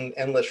 the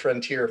endless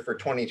frontier for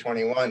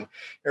 2021,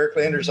 Eric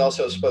Lander is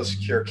also supposed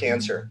to cure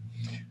cancer.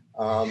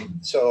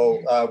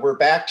 So we're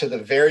back to the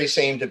very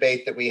same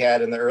debate that we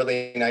had in the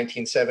early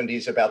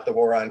 1970s about the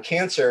war on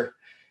cancer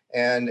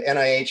and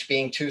NIH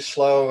being too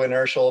slow,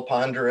 inertial,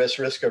 ponderous,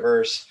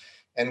 risk-averse.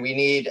 And we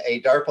need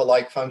a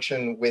DARPA-like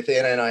function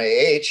within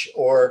NIH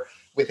or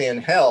within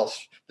health.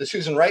 The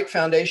Susan Wright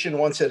Foundation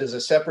wants it as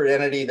a separate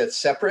entity that's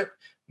separate,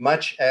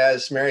 much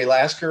as Mary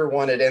Lasker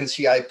wanted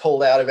NCI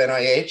pulled out of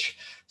NIH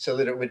so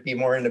that it would be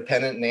more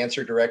independent and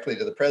answer directly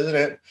to the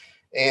president.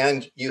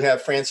 And you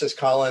have Francis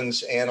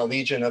Collins and a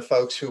legion of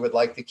folks who would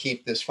like to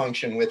keep this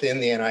function within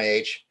the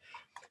NIH.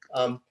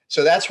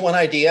 So that's one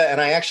idea,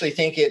 and I actually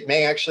think it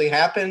may actually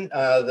happen.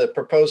 The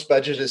proposed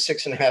budget is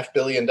 $6.5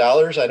 billion.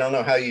 I don't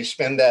know how you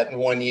spend that in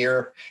 1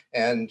 year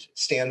and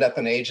stand up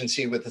an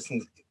agency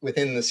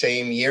within the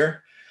same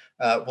year.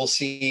 We'll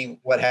see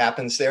what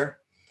happens there.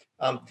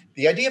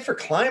 The idea for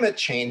climate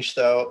change,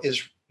 though,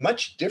 is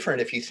much different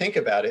if you think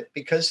about it,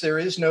 because there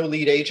is no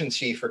lead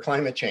agency for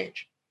climate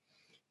change.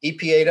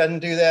 EPA doesn't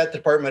do that. The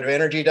Department of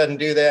Energy doesn't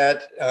do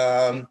that.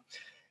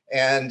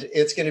 And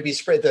it's going to be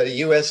spread.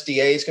 The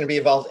USDA is going to be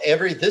involved.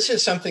 This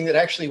is something that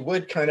actually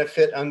would kind of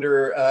fit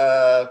under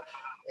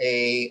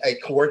a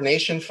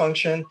coordination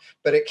function,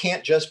 but it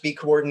can't just be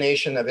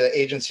coordination of the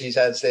agencies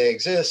as they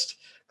exist.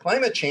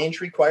 Climate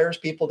change requires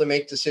people to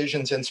make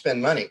decisions and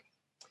spend money.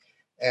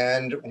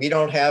 And we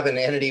don't have an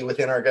entity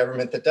within our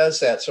government that does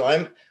that.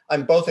 So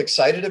I'm both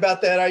excited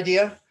about that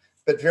idea,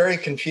 but very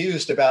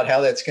confused about how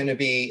that's going to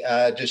be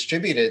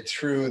distributed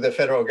through the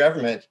federal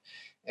government.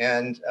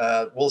 And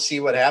we'll see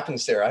what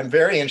happens there. I'm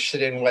very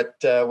interested in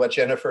what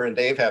Jennifer and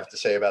Dave have to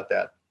say about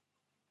that.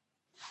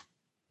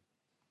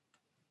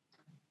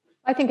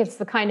 I think it's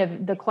the kind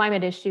of the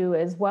climate issue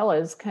as well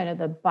as kind of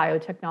the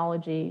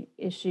biotechnology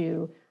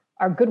issue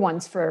are good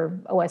ones for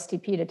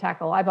OSTP to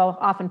tackle. I've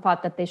often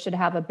thought that they should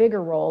have a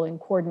bigger role in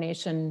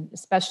coordination,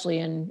 especially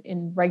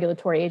in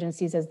regulatory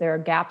agencies, as there are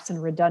gaps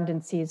and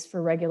redundancies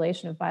for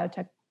regulation of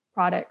biotech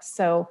products.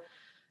 So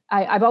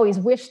I've always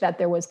wished that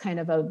there was kind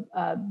of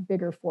a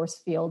bigger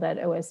force field at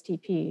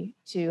OSTP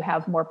to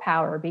have more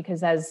power,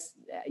 because as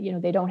you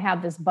know, they don't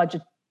have this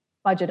budget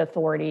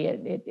authority.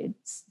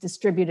 It's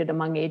distributed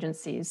among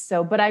agencies.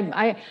 So, but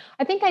I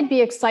think I'd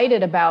be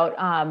excited about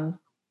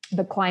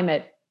the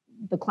climate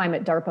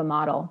DARPA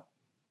model,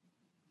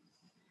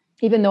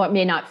 even though it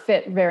may not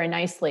fit very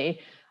nicely,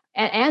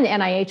 and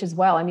NIH as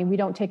well. I mean, we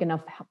don't take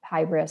enough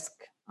high risk,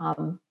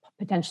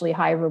 potentially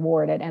high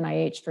reward at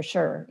NIH for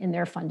sure in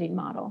their funding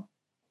model.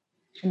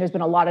 And there's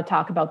been a lot of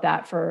talk about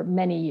that for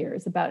many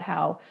years, about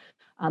how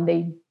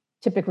they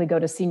typically go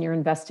to senior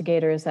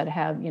investigators that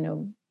have, you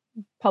know,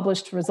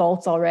 published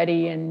results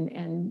already,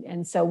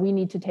 and so we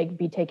need to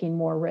be taking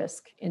more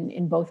risk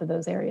in both of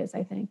those areas,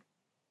 I think.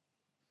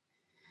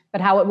 But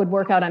how it would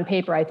work out on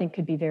paper, I think,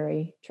 could be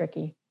very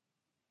tricky.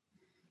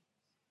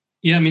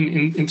 Yeah, I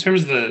mean, in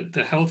terms of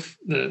the health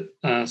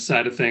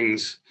side of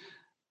things,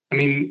 I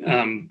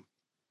mean,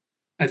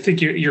 I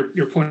think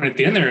your point at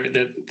the end there,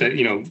 that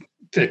you know,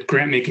 that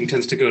grant making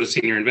tends to go to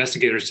senior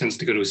investigators, tends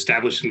to go to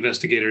established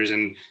investigators,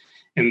 and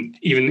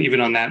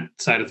even on that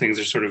side of things,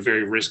 they're sort of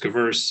very risk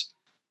averse.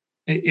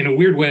 In a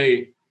weird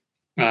way,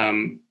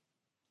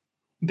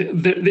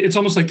 it's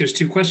almost like there's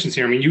two questions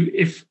here. I mean,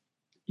 if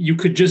you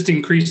could just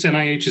increase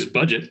NIH's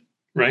budget,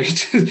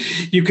 right?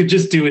 You could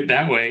just do it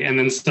that way, and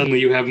then suddenly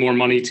you have more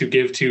money to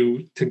give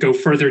to go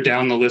further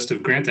down the list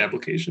of grant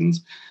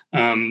applications.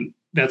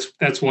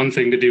 That's one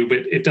thing to do, but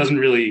it doesn't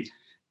really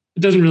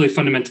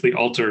fundamentally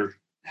alter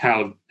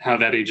how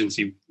that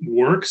agency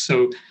works.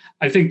 So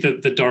I think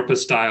that the DARPA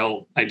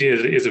style idea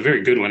is a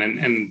very good one,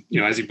 and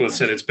you know, as you both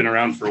said, it's been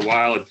around for a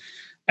while.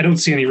 I don't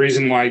see any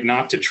reason why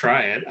not to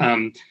try it.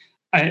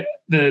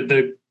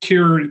 The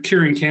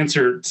curing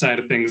cancer side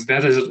of things,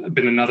 that has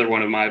been another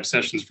one of my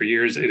obsessions for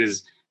years.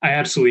 I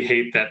absolutely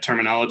hate that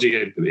terminology.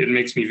 It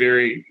makes me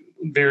very,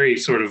 very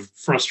sort of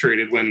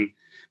frustrated when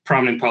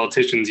prominent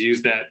politicians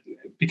use that,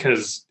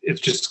 because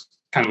it's just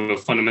kind of a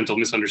fundamental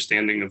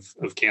misunderstanding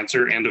of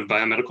cancer and of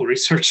biomedical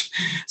research.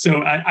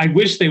 So I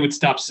wish they would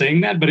stop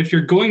saying that. But if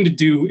you're going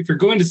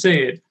to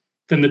say it,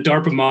 then the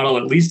DARPA model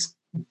at least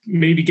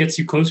maybe gets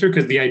you closer,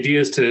 because the idea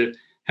is to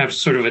have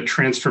sort of a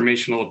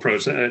transformational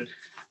approach, an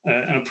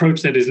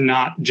approach that is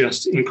not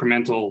just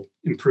incremental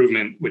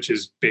improvement, which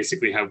is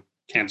basically how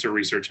cancer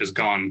research has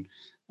gone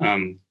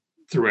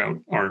throughout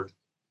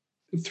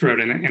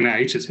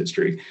NIH's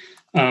history.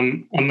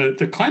 On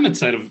the climate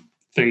side of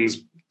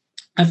things,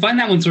 I find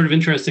that one sort of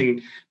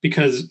interesting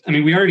because, I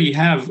mean, we already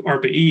have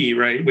ARPA-E,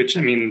 right, which,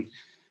 I mean,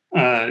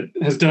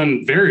 has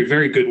done very,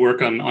 very good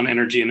work on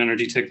energy and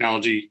energy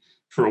technology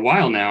for a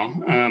while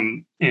now.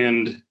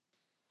 And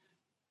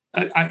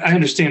I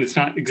understand it's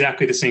not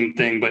exactly the same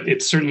thing, but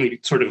it's certainly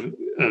sort of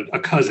a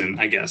cousin,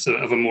 I guess,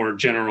 of a more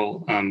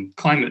general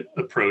climate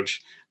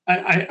approach.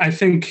 I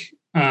think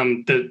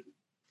that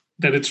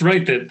it's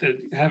right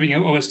that having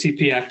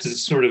OSTP act as a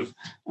sort of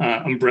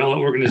umbrella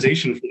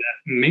organization for that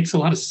makes a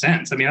lot of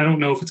sense. I mean, I don't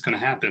know if it's going to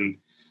happen,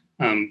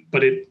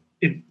 but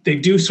they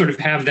do sort of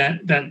have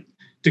that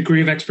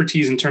degree of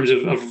expertise in terms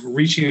of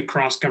reaching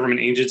across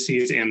government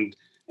agencies and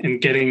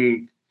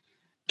getting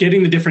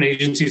the different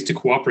agencies to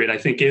cooperate. I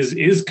think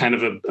is kind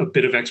of a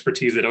bit of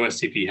expertise that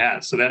OSTP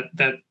has. So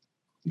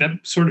that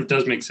sort of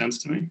does make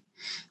sense to me.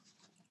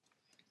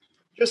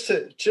 Just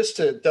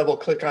to double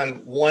click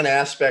on one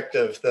aspect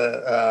of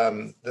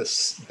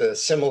the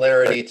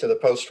similarity to the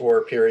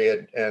post-war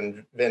period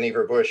and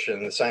Vannevar Bush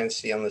and the Science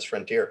to the Endless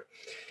Frontier,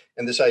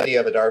 and this idea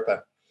of a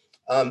DARPA.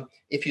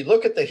 If you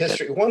look at the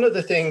history, one of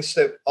the things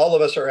that all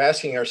of us are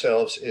asking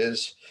ourselves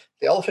is,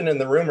 the elephant in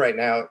the room right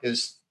now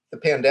is the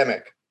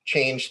pandemic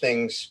changed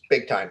things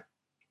big time.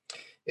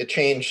 It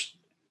changed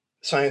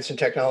science and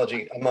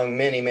technology, among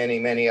many, many,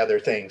 many other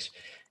things.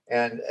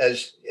 And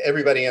as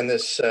everybody on the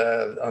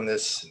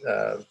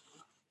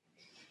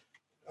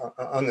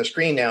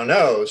screen now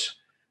knows,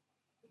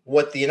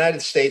 what the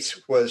United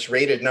States was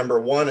rated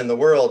 #1 in the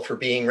world for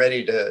being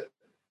ready to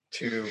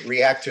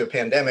react to a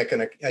pandemic,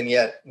 and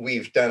yet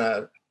we've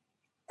done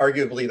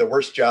arguably the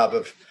worst job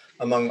of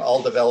among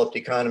all developed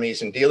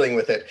economies in dealing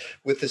with it,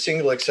 with the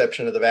single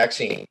exception of the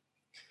vaccine.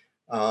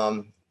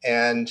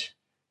 And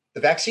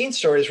the vaccine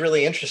story is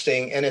really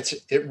interesting, and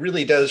it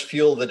really does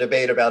fuel the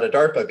debate about a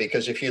DARPA,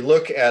 because if you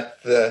look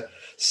at the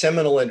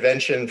seminal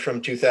invention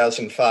from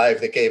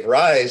 2005 that gave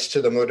rise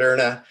to the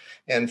Moderna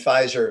and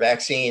Pfizer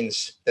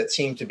vaccines that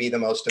seem to be the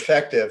most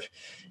effective,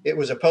 it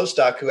was a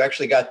postdoc who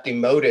actually got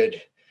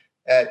demoted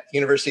at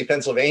University of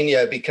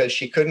Pennsylvania because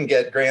she couldn't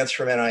get grants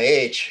from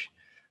NIH.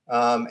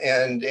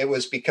 And it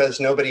was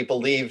because nobody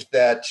believed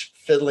that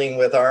fiddling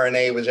with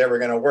RNA was ever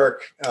going to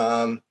work.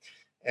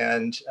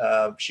 And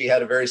she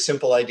had a very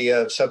simple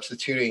idea of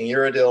substituting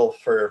Uridil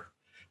for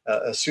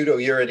a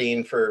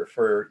pseudouridine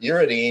for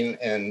uridine,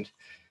 and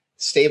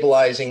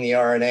stabilizing the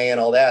RNA and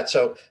all that.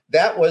 So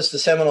that was the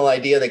seminal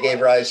idea that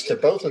gave rise to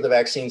both of the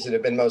vaccines that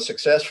have been most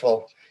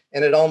successful,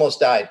 and it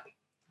almost died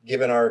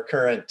given our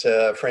current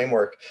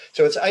framework.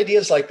 So it's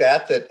ideas like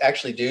that that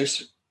actually do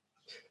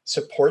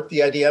support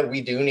the idea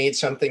we do need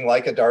something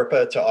like a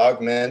DARPA to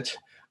augment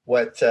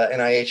what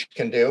NIH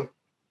can do.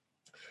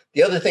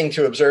 The other thing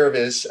to observe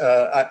is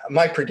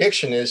my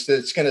prediction is that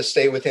it's going to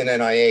stay within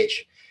NIH.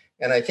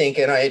 And I think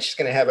NIH is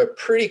going to have a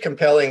pretty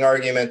compelling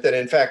argument that,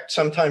 in fact,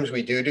 sometimes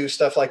we do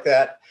stuff like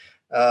that.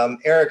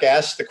 Eric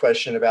asked the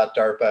question about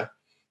DARPA,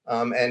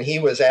 and he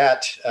was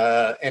at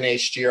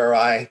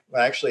NHGRI,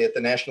 actually at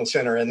the National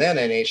Center and then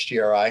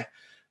NHGRI,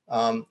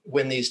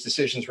 when these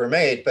decisions were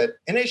made. But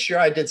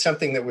NHGRI did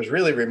something that was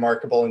really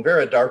remarkable and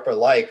very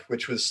DARPA-like,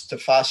 which was to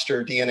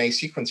foster DNA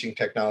sequencing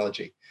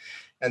technology.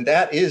 And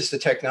that is the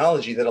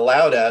technology that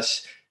allowed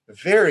us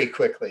very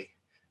quickly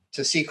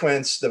to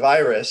sequence the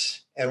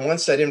virus. And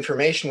once that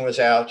information was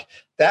out,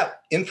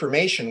 that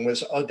information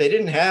was, they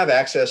didn't have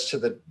access to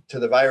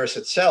the virus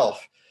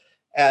itself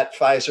at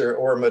Pfizer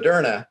or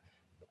Moderna,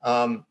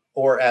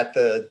 or at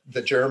the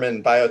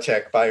German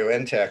biotech,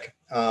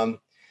 BioNTech,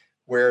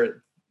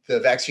 where the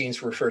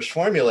vaccines were first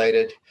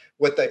formulated.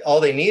 All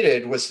they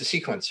needed was the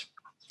sequence.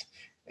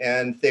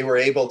 And they were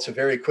able to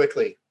very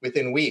quickly,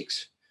 within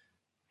weeks,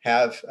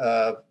 have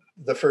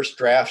the first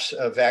drafts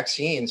of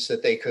vaccines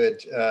that they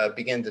could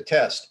begin to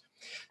test.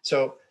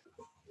 So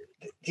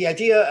the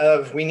idea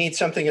of we need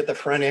something at the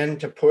front end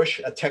to push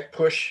a tech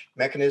push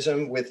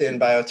mechanism within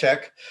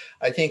biotech,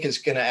 I think is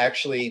going to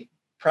actually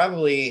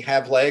probably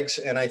have legs,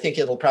 and I think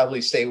it'll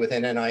probably stay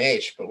within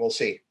NIH, but we'll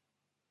see.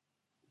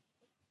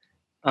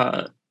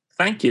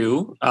 Thank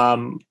you.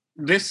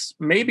 This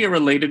may be a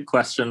related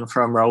question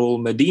from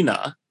Raul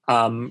Medina,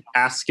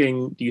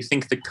 asking, do you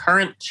think the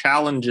current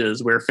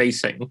challenges we're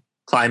facing,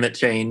 climate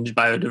change,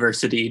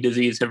 biodiversity,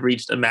 disease, have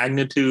reached a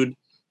magnitude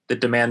that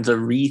demands a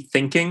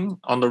rethinking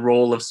on the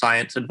role of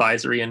science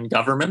advisory in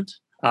government?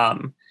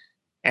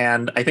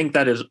 And I think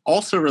that is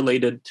also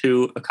related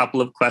to a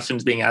couple of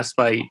questions being asked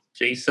by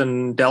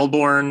Jason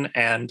Delborn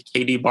and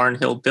Katie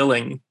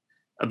Barnhill-Billing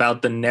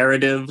about the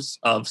narratives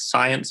of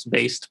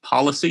science-based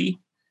policy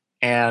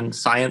and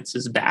science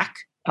is back.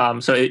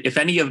 So if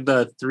any of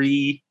the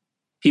three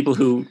people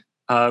who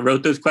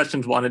wrote those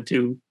questions wanted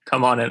to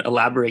come on and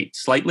elaborate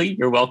slightly,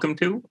 you're welcome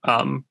to,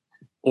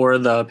 or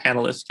the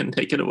panelists can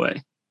take it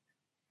away.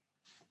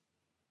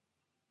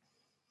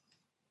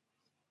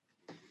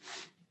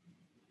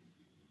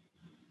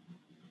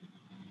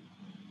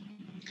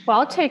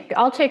 Well,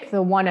 I'll take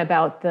the one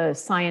about the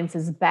science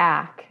is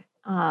back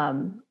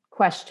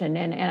question,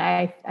 and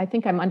I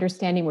think I'm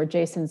understanding where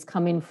Jason's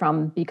coming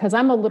from, because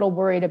I'm a little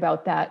worried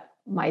about that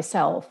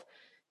myself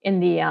in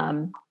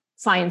the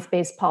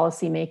science-based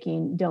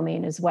policymaking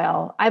domain as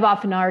well. I've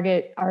often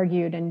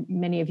argued, and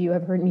many of you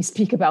have heard me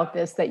speak about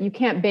this, that you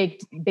can't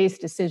base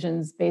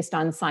decisions based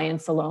on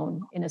science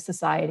alone in a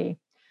society,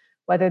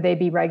 whether they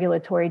be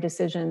regulatory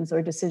decisions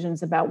or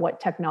decisions about what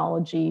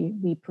technology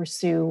we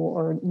pursue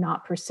or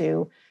not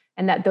pursue,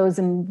 and that those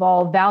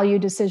involve value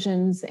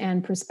decisions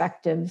and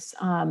perspectives.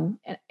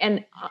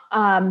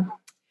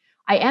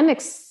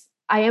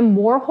 I am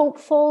more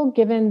hopeful,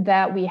 given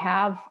that we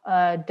have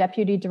a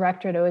deputy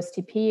director at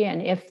OSTP,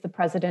 and if the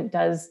president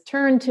does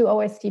turn to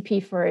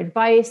OSTP for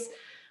advice,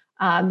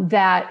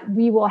 that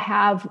we will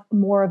have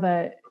more of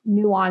a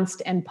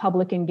nuanced and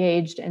public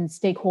engaged and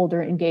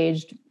stakeholder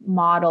engaged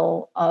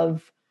model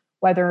of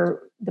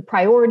whether the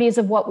priorities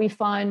of what we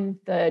fund,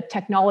 the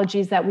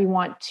technologies that we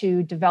want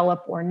to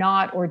develop or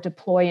not, or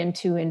deploy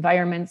into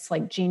environments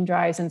like gene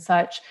drives and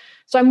such.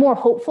 So I'm more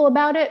hopeful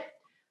about it.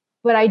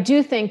 But I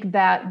do think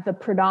that the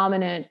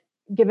predominant,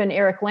 given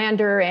Eric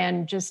Lander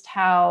and just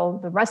how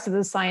the rest of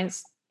the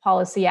science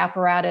policy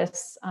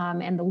apparatus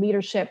and the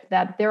leadership,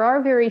 that there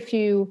are very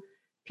few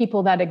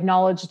people that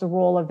acknowledge the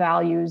role of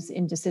values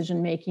in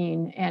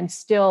decision-making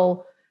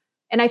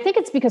and I think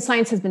it's because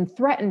science has been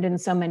threatened in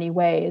so many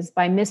ways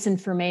by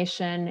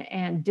misinformation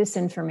and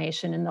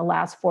disinformation in the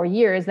last 4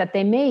 years that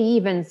they may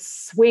even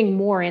swing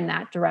more in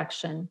that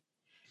direction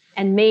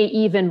and may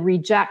even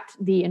reject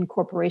the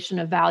incorporation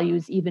of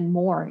values even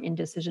more in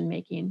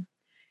decision-making.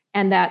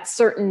 And that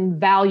certain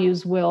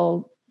values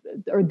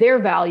their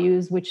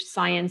values, which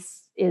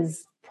science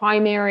is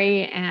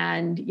primary,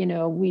 and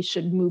we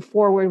should move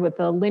forward with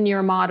a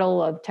linear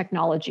model of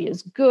technology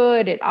is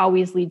good, it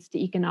always leads to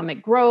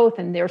economic growth,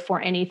 and therefore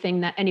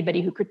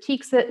anybody who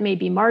critiques it may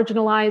be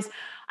marginalized.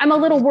 I'm a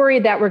little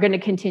worried that we're going to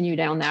continue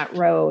down that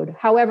road.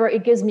 However,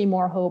 it gives me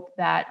more hope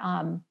that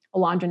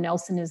Alondra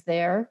Nelson is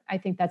there. I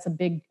think that's a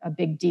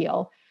big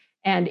deal.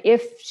 And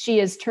if she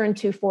is turned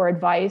to for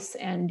advice,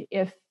 and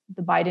if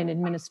the Biden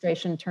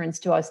administration turns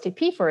to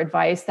OSTP for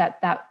advice,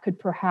 that could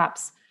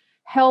perhaps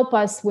help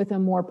us with a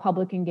more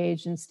public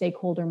engaged and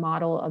stakeholder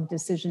model of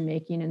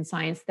decision-making in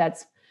science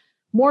that's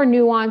more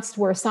nuanced,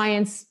 where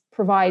science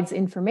provides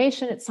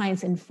information, it's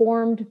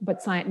science-informed,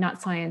 but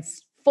not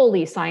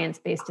fully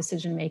science-based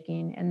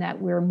decision-making, and that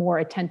we're more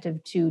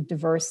attentive to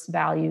diverse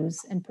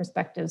values and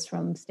perspectives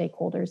from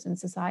stakeholders in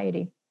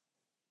society.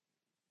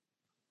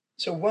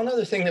 So one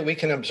other thing that we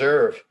can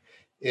observe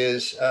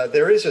is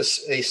there is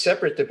a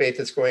separate debate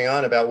that's going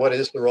on about what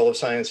is the role of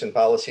science in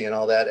policy and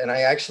all that. And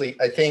I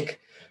think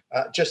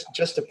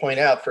just to point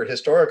out, for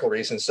historical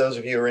reasons, those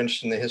of you who are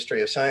interested in the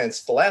history of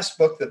science, the last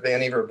book that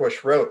Vannevar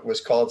Bush wrote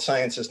was called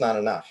 "Science is Not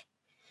Enough,"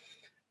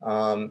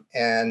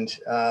 and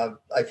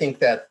I think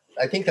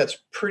that's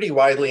pretty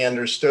widely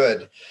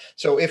understood.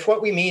 So if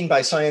what we mean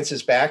by science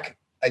is back,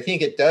 I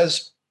think it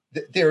does.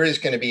 There is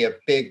going to be a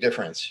big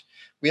difference.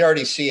 We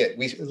already see it.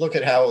 We look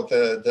at how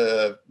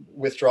the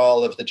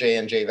withdrawal of the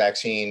J&J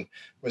vaccine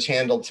was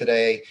handled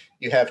today.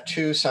 You have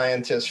two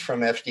scientists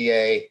from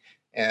FDA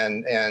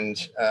and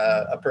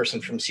a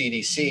person from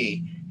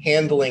CDC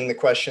handling the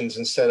questions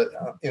instead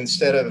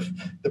of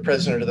the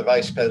president or the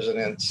vice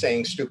president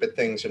saying stupid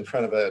things in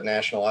front of a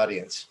national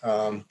audience.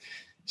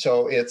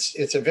 So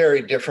it's a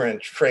very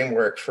different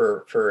framework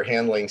for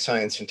handling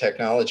science and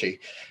technology.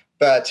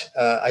 But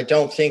I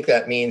don't think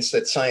that means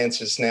that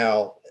science is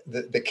now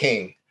the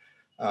king.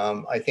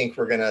 I think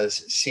we're going to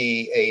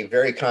see a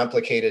very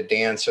complicated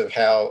dance of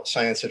how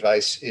science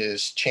advice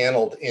is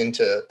channeled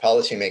into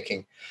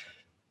policymaking.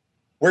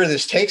 Where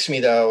this takes me,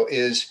 though,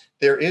 is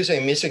there is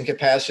a missing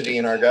capacity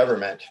in our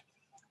government,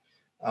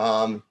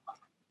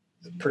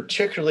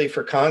 particularly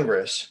for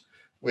Congress,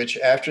 which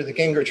after the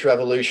Gingrich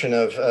Revolution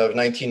of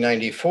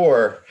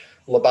 1994,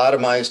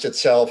 lobotomized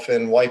itself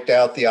and wiped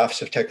out the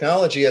Office of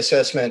Technology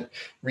Assessment,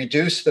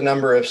 reduced the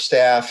number of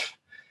staff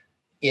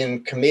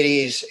in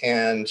committees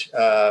and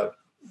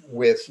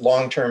with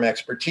long-term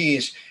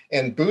expertise,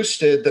 and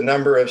boosted the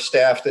number of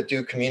staff that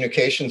do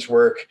communications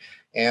work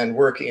and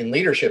work in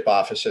leadership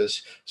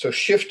offices. So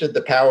shifted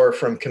the power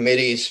from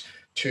committees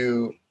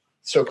to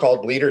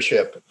so-called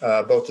leadership,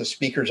 both the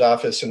Speaker's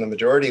office and the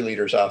Majority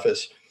Leader's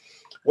office.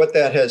 What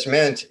that has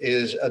meant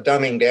is a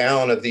dumbing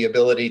down of the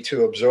ability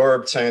to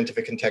absorb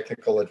scientific and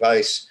technical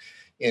advice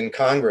in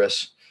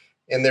Congress.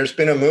 And there's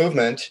been a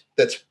movement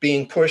that's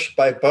being pushed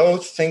by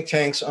both think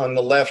tanks on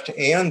the left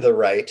and the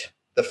right,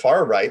 the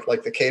far right,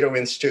 like the Cato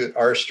Institute,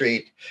 R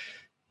Street,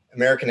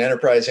 American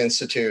Enterprise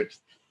Institute.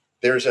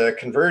 There's a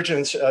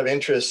convergence of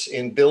interests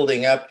in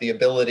building up the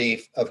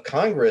ability of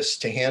Congress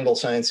to handle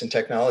science and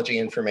technology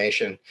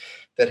information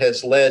that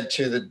has led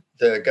to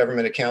the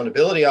Government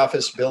Accountability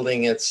Office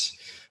building its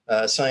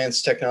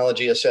Science,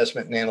 Technology,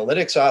 Assessment, and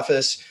Analytics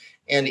Office,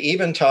 and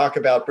even talk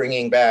about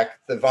bringing back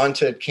the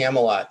vaunted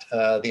Camelot,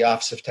 the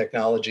Office of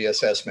Technology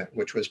Assessment,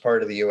 which was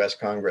part of the US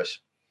Congress.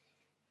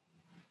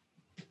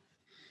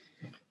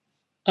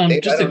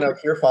 Dave, I don't know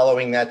if you're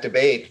following that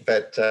debate,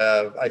 but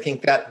I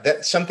think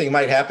that something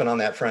might happen on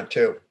that front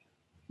too.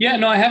 Yeah,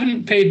 no, I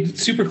haven't paid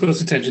super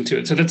close attention to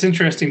it, so that's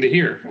interesting to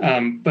hear.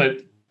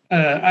 But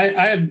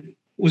I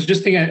was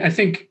just thinking, I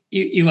think,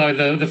 Eli,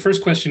 the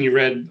first question you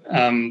read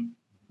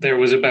there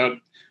was about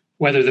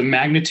whether the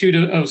magnitude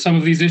of some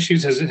of these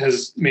issues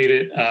has made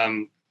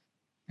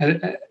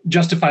it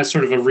justifies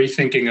sort of a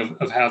rethinking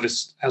of how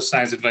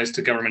science advice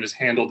to government is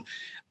handled.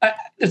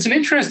 It's an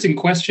interesting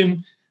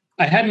question.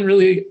 I hadn't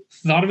really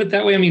thought of it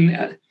that way. I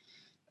mean,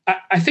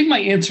 I think my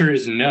answer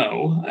is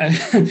no,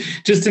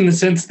 just in the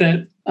sense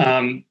that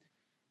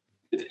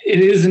it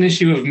is an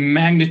issue of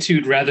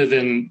magnitude rather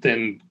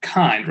than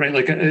kind, right?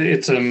 Like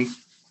it's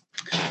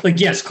like,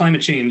 yes,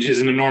 climate change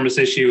is an enormous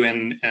issue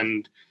and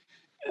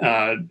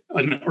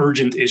an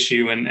urgent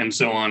issue and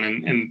so on.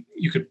 And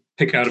you could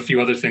pick out a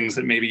few other things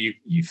that maybe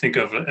you think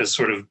of as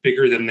sort of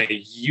bigger than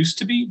they used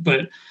to be,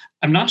 but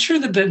I'm not sure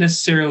that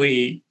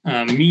necessarily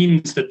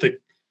means that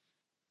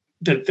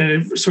that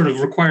it sort of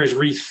requires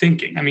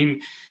rethinking. I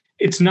mean,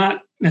 it's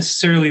not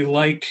necessarily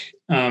like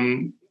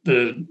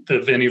the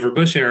Vannevar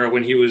Bush era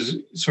when he was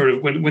sort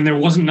of when there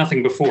wasn't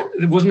nothing before.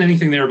 There wasn't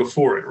anything there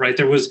before it, right?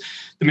 There was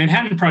the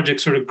Manhattan Project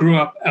sort of grew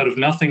up out of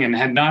nothing and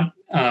had not,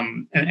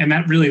 and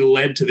that really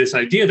led to this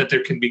idea that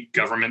there can be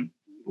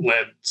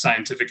government-led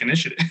scientific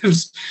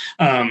initiatives.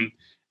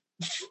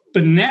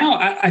 But now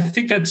I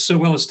think that's so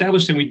well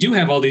established, and we do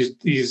have all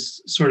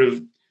these sort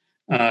of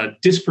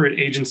disparate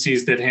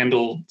agencies that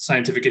handle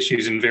scientific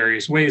issues in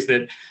various ways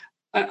that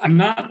I'm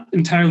not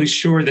entirely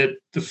sure that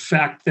the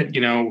fact that,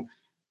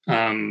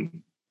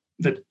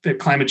 that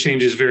climate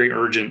change is very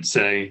urgent,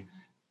 say,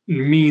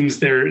 means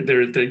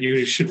that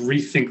you should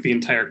rethink the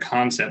entire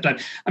concept.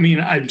 I mean,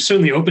 I'm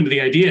certainly open to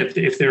the idea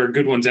if there are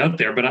good ones out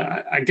there, but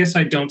I guess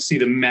I don't see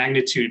the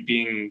magnitude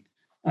being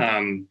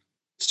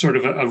sort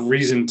of a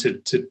reason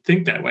to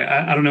think that way.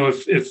 I don't know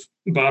if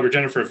Bob or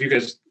Jennifer, if you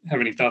guys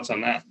have any thoughts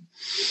on that.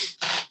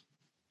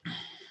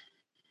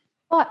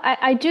 Well,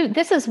 I do.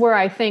 This is where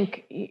I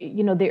think,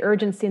 the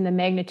urgency and the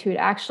magnitude.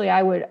 Actually,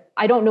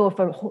 I don't know if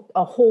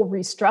a whole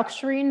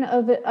restructuring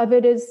of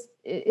it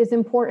is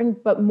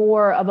important, but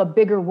more of a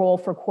bigger role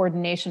for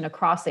coordination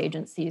across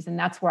agencies. And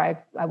that's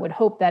where I would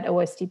hope that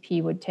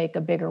OSTP would take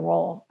a bigger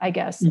role, I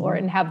guess, mm-hmm.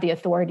 and have the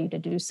authority to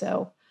do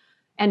so.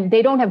 And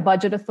they don't have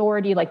budget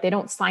authority, like they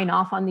don't sign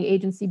off on the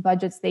agency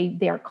budgets. They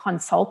are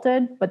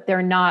consulted, but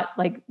they're not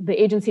like the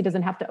agency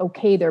doesn't have to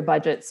okay their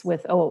budgets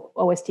with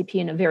OSTP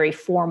in a very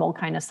formal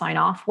kind of sign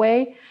off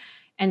way.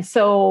 And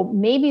so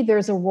maybe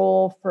there's a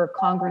role for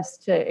Congress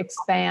to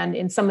expand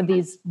in some of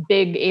these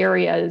big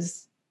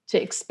areas, to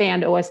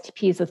expand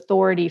OSTP's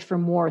authority for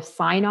more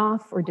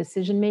sign-off or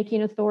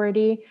decision-making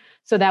authority,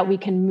 so that we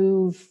can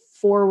move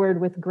forward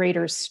with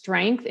greater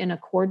strength in a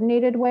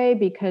coordinated way,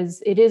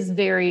 because it is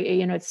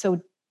very, it's so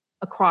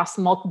across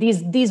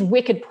these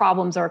wicked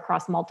problems are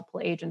across multiple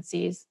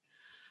agencies.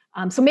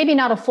 So maybe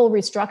not a full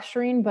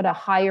restructuring, but a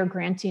higher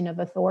granting of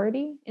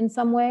authority in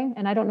some way.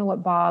 And I don't know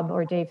what Bob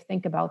or Dave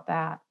think about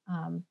that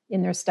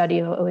in their study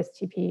of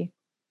OSTP.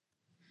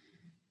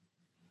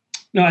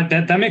 No,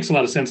 that makes a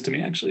lot of sense to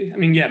me, actually. I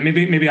mean, yeah,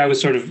 maybe I was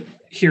sort of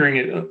hearing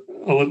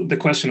it the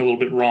question a little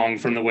bit wrong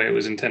from the way it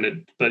was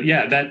intended. But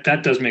yeah,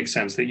 that does make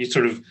sense, that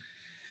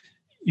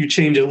you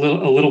change a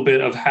little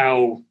bit of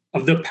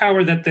the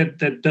power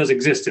that does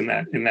exist in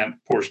that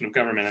portion of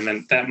government, and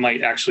then that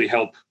might actually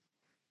help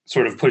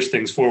sort of push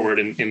things forward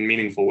in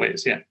meaningful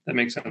ways. Yeah, that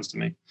makes sense to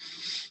me.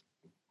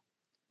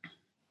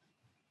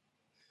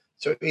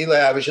 So Eli,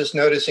 I was just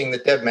noticing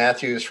that Deb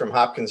Matthews from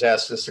Hopkins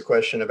asked us a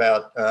question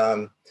about,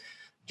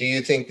 do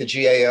you think the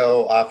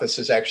GAO office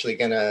is actually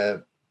going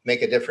to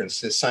make a difference,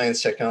 the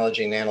Science,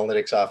 Technology, and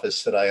Analytics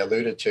office that I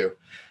alluded to?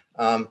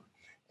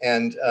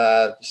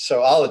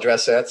 So I'll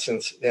address that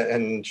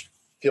and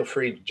feel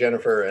free,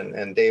 Jennifer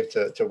and Dave,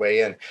 to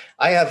weigh in.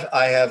 I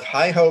have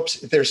high hopes.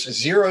 There's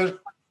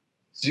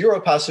zero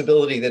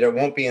possibility that it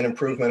won't be an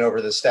improvement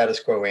over the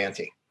status quo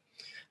ante.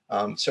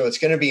 So it's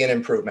going to be an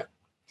improvement.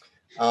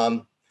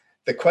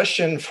 The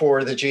question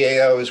for the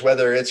GAO is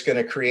whether it's going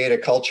to create a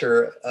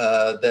culture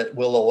that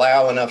will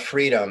allow enough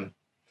freedom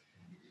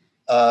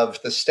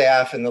of the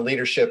staff and the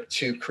leadership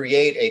to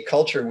create a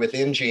culture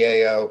within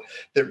GAO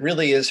that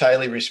really is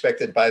highly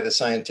respected by the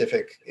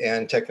scientific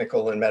and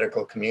technical and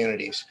medical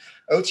communities.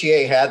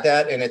 OTA had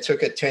that, and it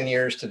took it 10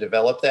 years to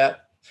develop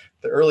that.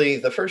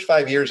 The first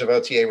 5 years of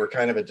OTA were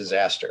kind of a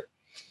disaster.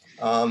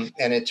 And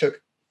it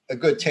took a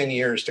good 10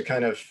 years to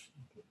kind of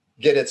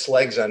get its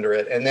legs under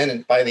it. And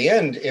then by the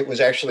end, it was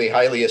actually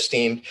highly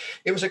esteemed.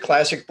 It was a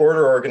classic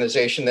border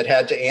organization that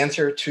had to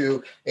answer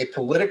to a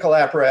political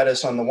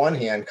apparatus on the one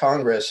hand,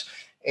 Congress,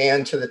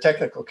 and to the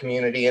technical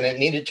community, and it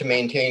needed to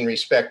maintain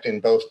respect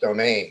in both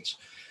domains.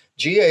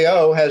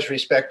 GAO has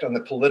respect on the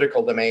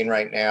political domain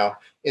right now.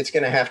 It's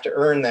going to have to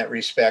earn that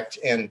respect,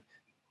 and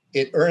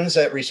it earns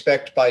that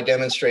respect by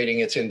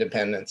demonstrating its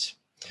independence.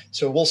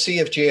 So we'll see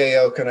if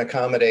GAO can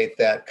accommodate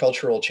that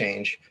cultural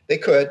change. They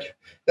could.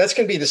 That's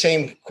going to be the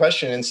same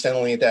question,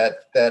 incidentally,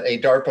 that a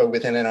DARPA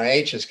within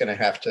NIH is going to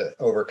have to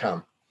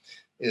overcome.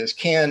 Is,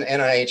 can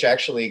NIH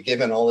actually,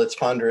 given all its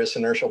ponderous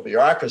inertial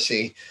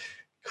bureaucracy,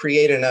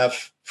 create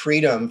enough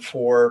freedom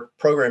for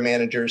program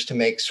managers to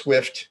make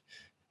swift,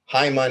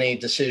 high-money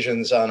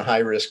decisions on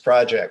high-risk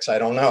projects? I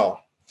don't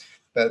know.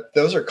 But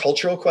those are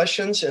cultural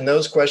questions, and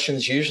those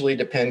questions usually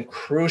depend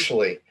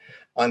crucially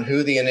on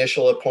who the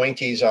initial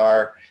appointees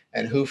are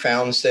and who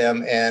founds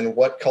them and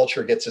what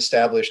culture gets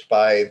established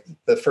by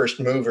the first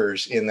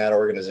movers in that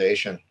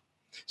organization.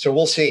 So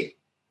we'll see.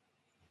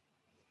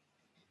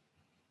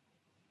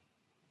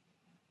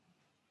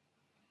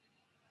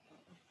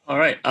 All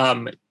right.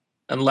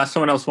 Unless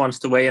someone else wants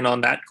to weigh in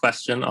on that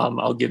question,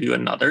 I'll give you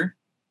another.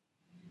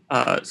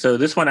 So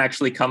this one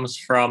actually comes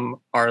from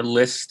our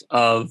list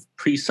of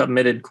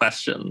pre-submitted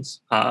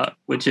questions,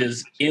 which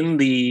is in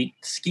the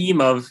scheme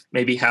of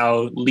maybe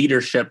how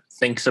leadership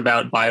thinks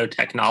about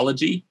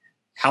biotechnology.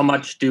 How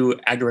much do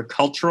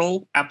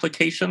agricultural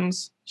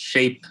applications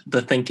shape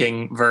the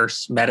thinking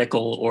versus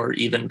medical or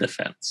even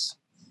defense?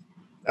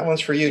 That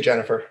one's for you,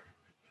 Jennifer.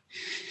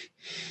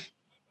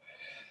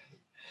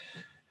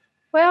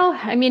 Well,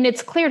 I mean,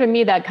 it's clear to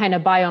me that kind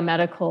of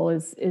biomedical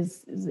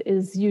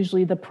is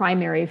usually the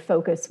primary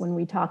focus when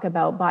we talk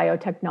about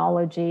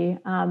biotechnology.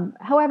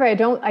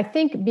 However, I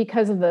think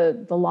because of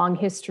the long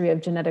history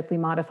of genetically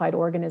modified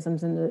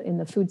organisms in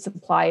the food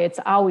supply, it's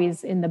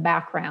always in the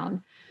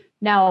background.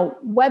 Now,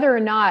 whether or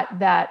not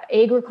that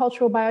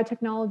agricultural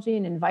biotechnology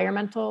and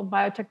environmental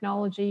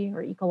biotechnology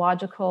or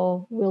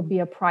ecological will be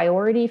a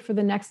priority for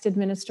the next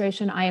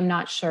administration, I am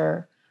not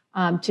sure,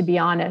 to be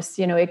honest.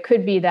 It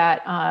could be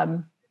that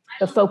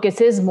the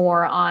focus is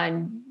more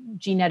on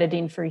gene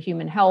editing for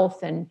human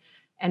health and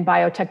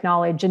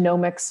biotechnology,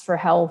 genomics for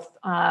health,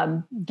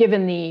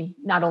 given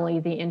not only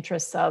the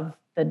interests of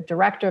the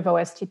director of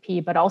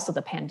OSTP, but also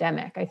the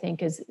pandemic, I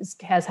think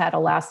has had a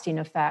lasting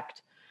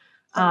effect.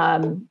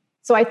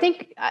 So I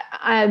think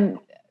I'm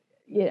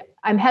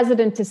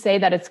hesitant to say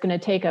that it's going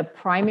to take a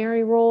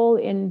primary role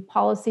in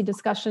policy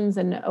discussions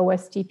and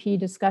OSTP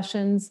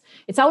discussions.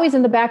 It's always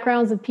in the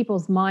backgrounds of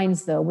people's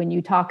minds, though, when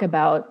you talk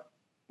about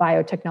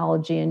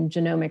biotechnology and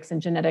genomics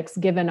and genetics,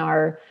 given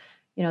our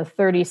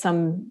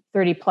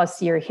 30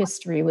 plus year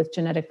history with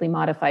genetically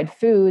modified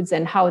foods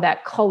and how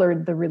that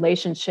colored the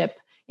relationship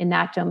in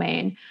that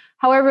domain.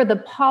 However, the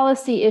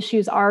policy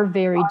issues are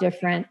very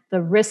different.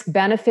 The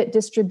risk-benefit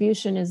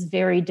distribution is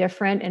very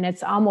different, and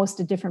it's almost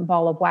a different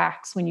ball of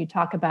wax when you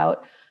talk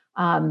about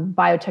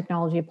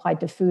biotechnology applied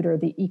to food or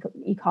the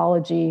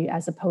ecology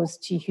as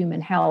opposed to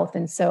human health.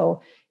 And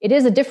so it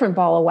is a different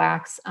ball of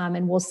wax,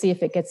 and we'll see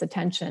if it gets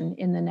attention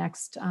in the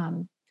next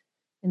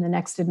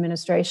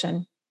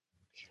administration.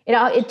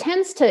 It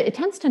tends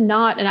to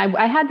not, and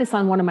I had this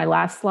on one of my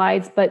last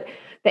slides, but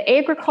the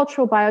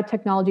agricultural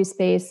biotechnology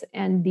space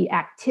and the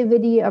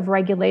activity of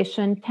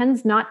regulation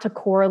tends not to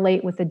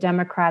correlate with the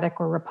Democratic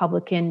or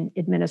Republican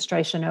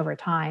administration over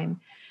time.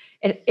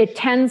 It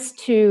tends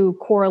to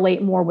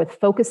correlate more with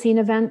focusing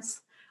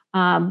events,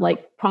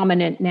 like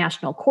prominent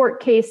national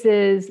court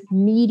cases,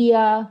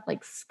 media,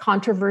 like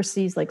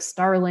controversies like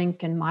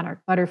Starlink and monarch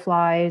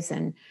butterflies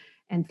and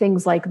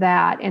things like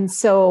that. And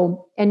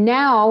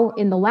now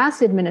in the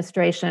last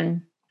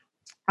administration,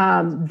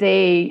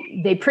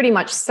 they pretty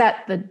much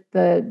set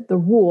the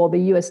rule,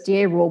 the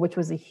USDA rule, which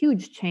was a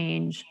huge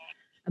change,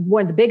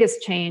 one of the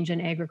biggest change in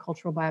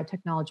agricultural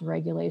biotechnology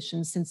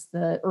regulations since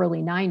the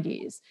early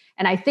 90s.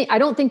 And I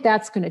don't think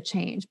that's going to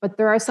change, but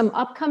there are some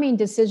upcoming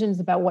decisions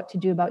about what to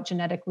do about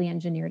genetically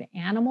engineered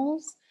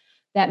animals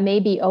that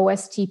maybe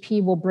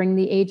OSTP will bring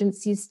the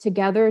agencies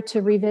together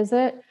to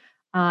revisit.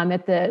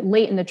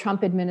 Late in the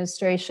Trump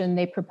administration,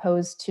 they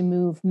proposed to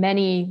move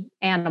many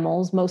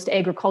animals, most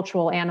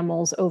agricultural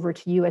animals, over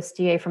to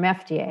USDA from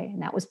FDA.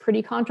 And that was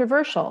pretty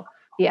controversial.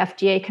 The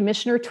FDA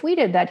commissioner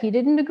tweeted that he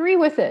didn't agree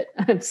with it,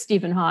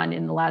 Stephen Hahn,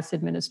 in the last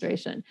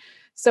administration.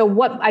 So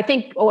what I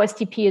think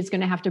OSTP is going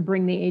to have to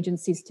bring the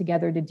agencies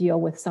together to deal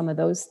with some of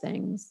those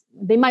things.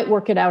 They might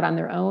work it out on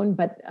their own,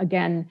 but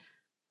again,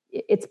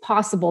 it's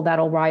possible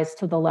that'll rise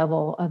to the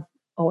level of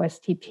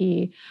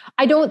OSTP.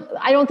 I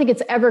don't think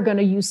it's ever going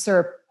to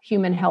usurp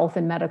human health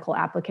and medical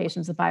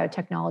applications of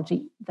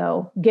biotechnology,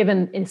 though,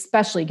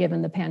 especially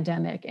given the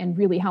pandemic and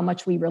really how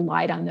much we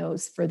relied on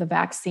those for the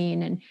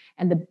vaccine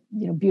and the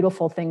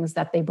beautiful things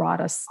that they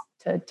brought us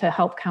to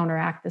help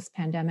counteract this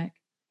pandemic,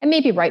 and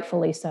maybe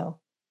rightfully so.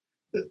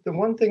 The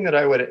one thing that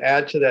I would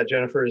add to that,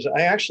 Jennifer, is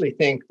I actually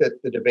think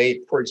that the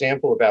debate, for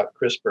example, about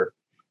CRISPR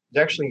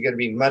is actually going to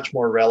be much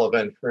more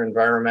relevant for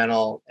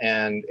environmental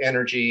and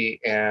energy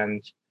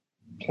and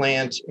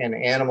plant and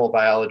animal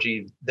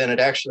biology than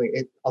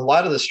a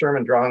lot of the Sturm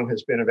und Drang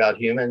has been about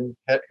human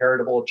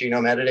heritable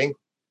genome editing.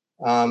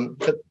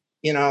 But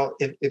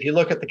if you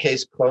look at the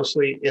case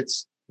closely,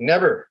 it's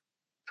never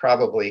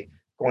probably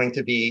going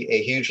to be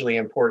a hugely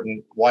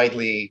important,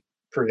 widely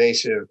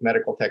pervasive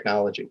medical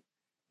technology.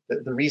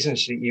 The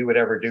reasons that you would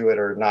ever do it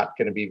are not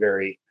going to be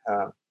very,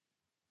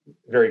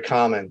 very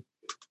common.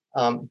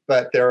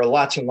 But there are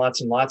lots and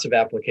lots and lots of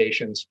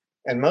applications.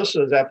 And most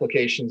of those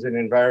applications in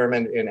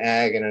environment, in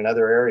ag, and in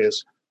other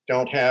areas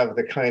don't have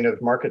the kind of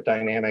market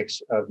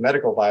dynamics of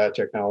medical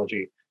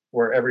biotechnology,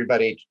 where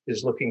everybody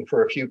is looking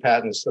for a few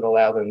patents that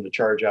allow them to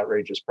charge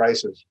outrageous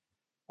prices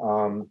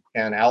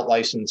and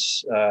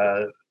out-license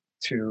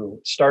to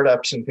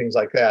startups and things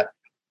like that.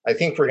 I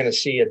think we're going to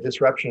see a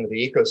disruption of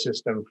the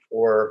ecosystem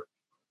for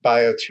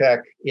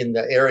biotech in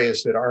the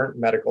areas that aren't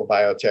medical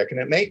biotech. And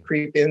it may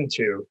creep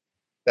into,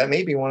 that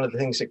may be one of the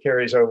things that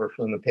carries over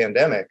from the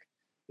pandemic,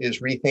 is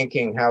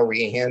rethinking how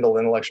we handle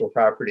intellectual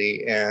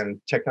property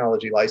and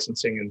technology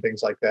licensing and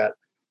things like that.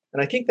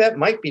 And I think that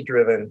might be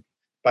driven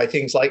by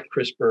things like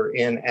CRISPR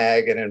in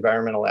ag and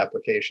environmental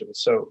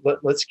applications. So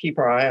let's keep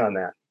our eye on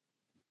that.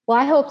 Well,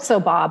 I hope so,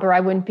 Bob, or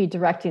I wouldn't be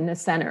directing the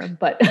center.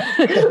 But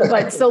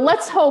so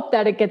let's hope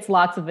that it gets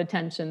lots of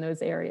attention,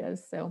 those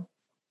areas. So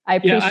I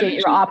appreciate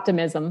your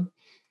optimism.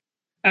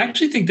 I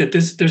actually think that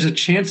there's a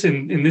chance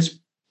in this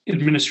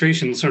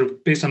administration, sort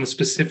of based on the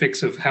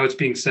specifics of how it's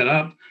being set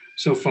up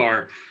so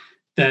far,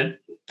 that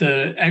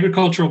the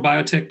agricultural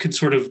biotech could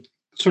sort of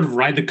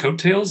ride the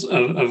coattails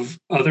of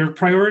other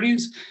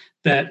priorities.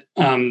 That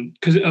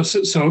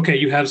okay,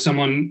 you have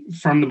someone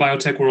from the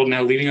biotech world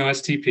now leading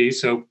OSTP,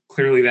 so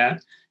clearly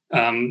that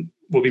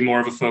will be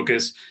more of a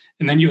focus.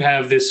 And then you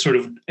have this sort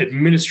of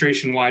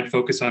administration-wide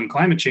focus on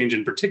climate change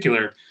in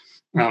particular,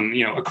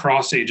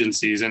 across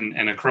agencies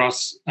and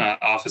across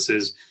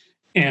offices.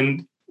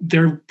 And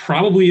there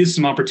probably is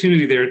some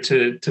opportunity there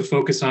to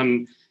focus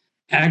on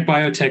ag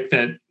biotech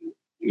that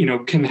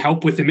can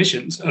help with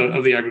emissions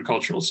of the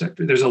agricultural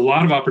sector. There's a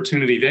lot of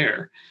opportunity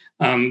there.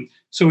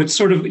 So it's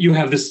sort of, you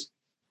have this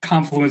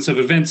confluence of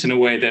events in a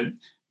way that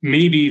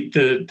maybe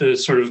the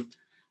sort of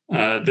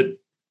the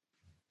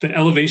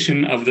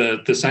elevation of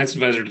the science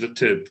advisor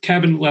to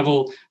cabinet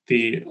level,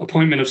 the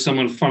appointment of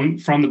someone from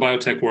the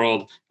biotech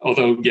world,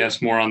 although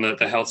yes, more on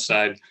the health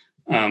side.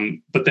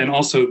 But then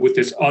also with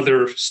this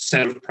other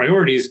set of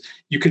priorities,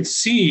 you could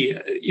see,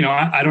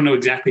 I don't know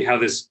exactly how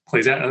this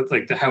plays out,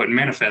 like how it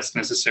manifests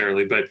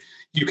necessarily, but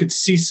you could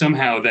see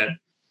somehow that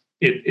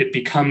it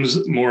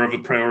becomes more of a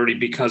priority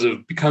because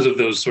of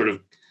those sort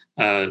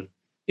of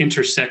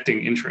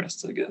intersecting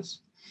interests, I guess.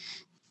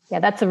 Yeah,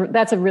 that's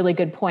a really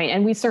good point,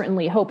 and we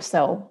certainly hope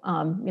so.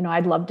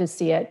 I'd love to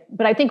see it,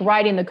 but I think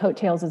riding the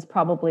coattails is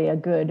probably a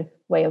good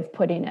way of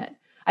putting it.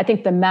 I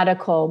think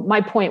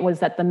my point was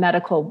that the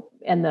medical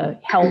and the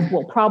health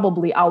will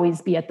probably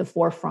always be at the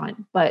forefront,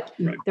 but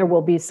right. There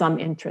will be some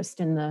interest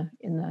in the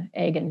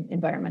ag and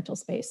environmental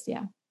space.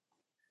 Yeah,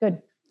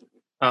 good.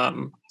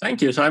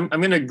 Thank you. So I'm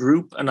going to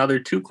group another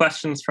two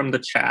questions from the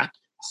chat.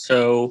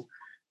 So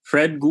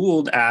Fred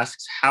Gould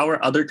asks, how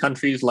are other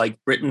countries like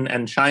Britain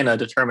and China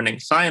determining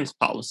science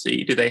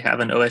policy? Do they have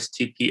an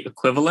OSTP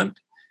equivalent?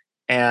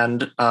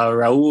 And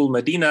Raul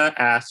Medina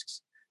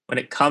asks, when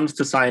it comes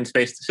to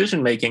science-based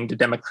decision-making, do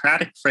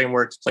democratic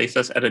frameworks place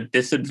us at a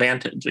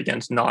disadvantage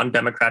against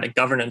non-democratic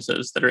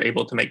governances that are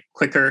able to make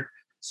quicker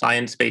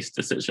science-based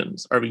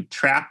decisions? Are we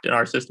trapped in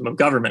our system of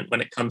government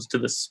when it comes to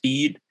the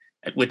speed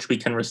at which we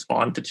can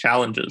respond to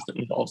challenges that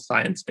involve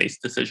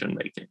science-based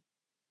decision-making?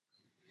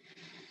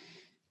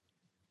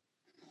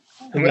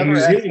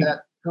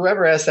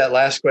 Whoever asked that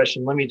last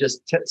question, let me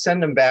just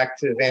send them back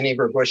to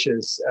Vannevar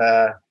Bush's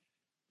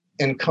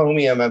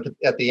encomium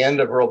at the end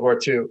of World War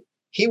II.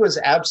 He was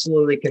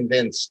absolutely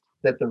convinced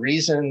that the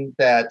reason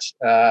that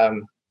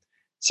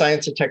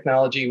science and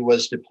technology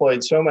was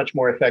deployed so much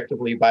more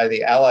effectively by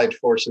the Allied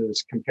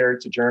forces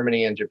compared to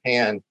Germany and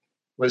Japan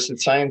was that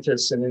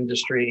scientists and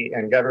industry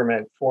and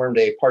government formed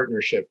a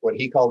partnership, what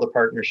he called a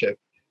partnership.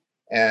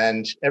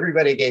 And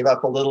everybody gave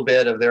up a little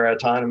bit of their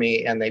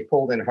autonomy and they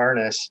pulled in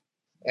harness.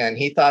 And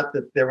he thought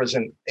that there was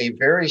a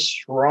very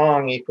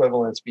strong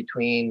equivalence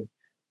between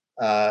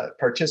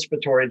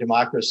participatory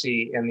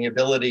democracy and the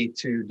ability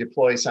to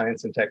deploy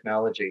science and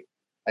technology.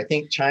 I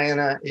think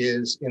China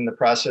is in the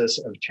process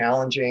of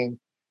challenging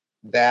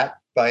that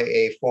by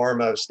a form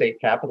of state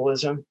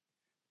capitalism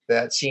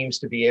that seems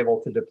to be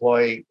able to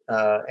deploy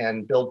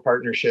and build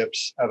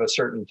partnerships of a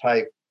certain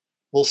type.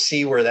 We'll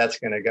see where that's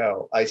going to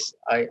go.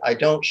 I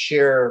don't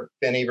share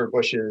Vannevar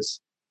Bush's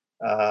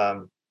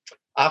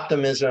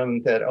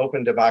optimism that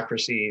open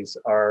democracies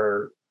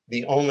are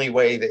the only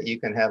way that you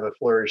can have a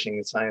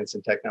flourishing science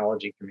and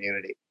technology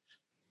community,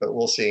 but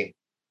we'll see.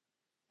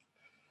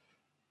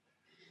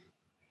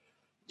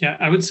 Yeah,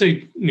 I would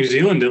say New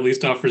Zealand at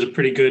least offers a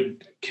pretty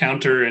good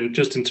counter, and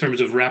just in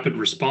terms of rapid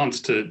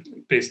response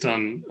based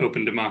on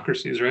open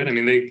democracies, right? I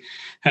mean, they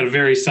had a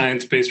very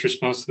science-based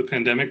response to the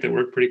pandemic that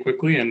worked pretty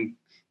quickly. And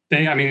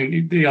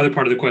the other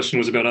part of the question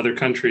was about other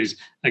countries.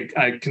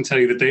 I can tell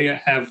you that they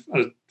have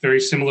a very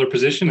similar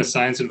position, a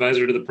science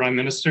advisor to the prime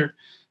minister,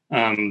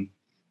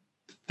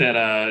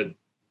 that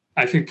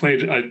I think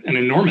played an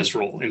enormous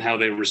role in how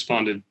they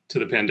responded to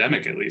the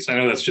pandemic, at least. I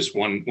know that's just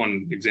one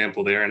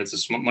example there, and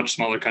it's a much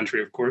smaller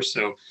country, of course,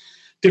 so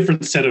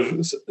different set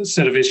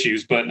of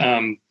issues. But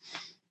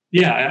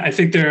yeah, I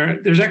think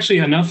there's actually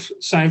enough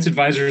science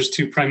advisors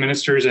to prime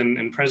ministers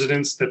and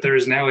presidents that there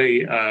is now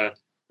a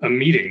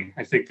meeting,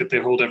 I think, that they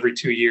hold every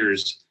 2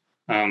 years,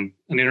 an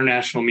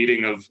international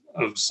meeting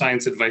of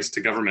science advice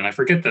to government. I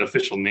forget the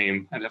official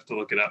name. I'd have to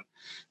look it up.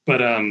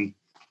 But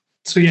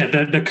so yeah,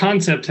 the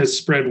concept has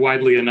spread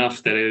widely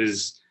enough that it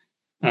is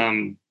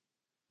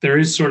there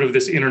is sort of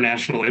this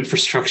international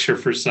infrastructure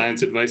for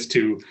science advice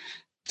to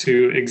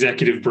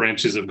executive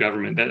branches of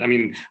government. That, I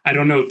mean, I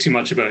don't know too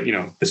much about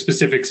the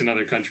specifics in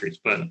other countries,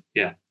 but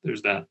yeah,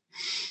 there's that.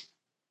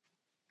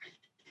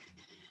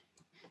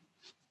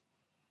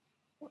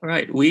 All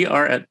right, we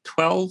are at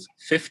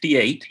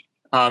 12:58.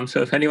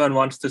 So if anyone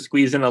wants to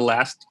squeeze in a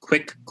last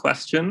quick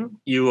question,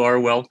 you are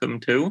welcome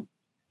to.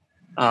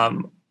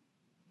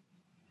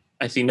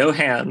 I see no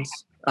hands.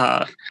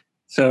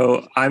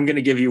 So I'm going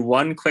to give you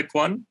one quick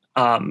one.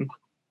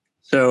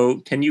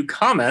 So can you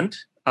comment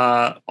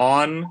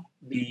on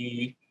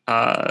the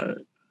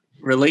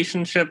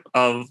relationship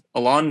of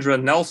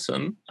Alondra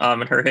Nelson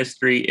and her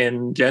history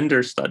in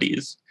gender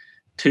studies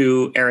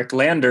to Eric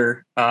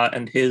Lander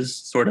and his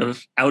sort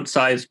of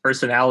outsized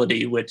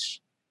personality, which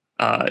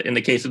in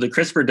the case of the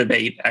CRISPR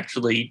debate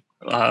actually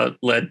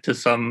led to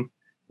some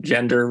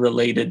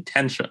gender-related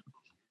tension?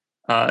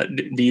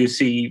 Do you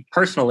see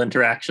personal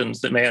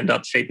interactions that may end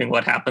up shaping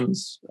what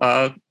happens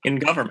in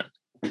government?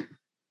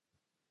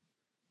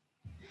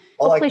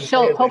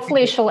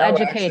 Hopefully she'll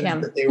educate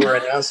him. That they were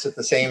announced at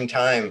the same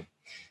time,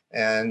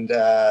 and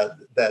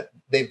that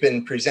they've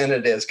been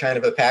presented as kind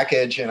of a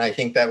package, and I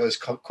think that was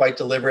quite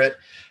deliberate.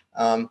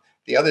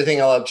 The other thing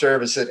I'll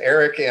observe is that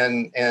Eric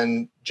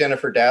and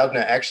Jennifer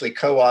Doudna actually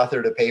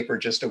co-authored a paper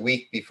just a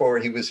week before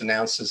he was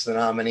announced as the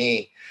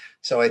nominee.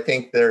 So I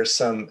think there's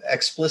some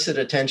explicit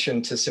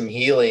attention to some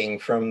healing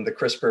from the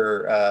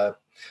CRISPR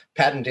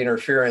patent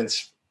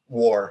interference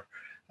war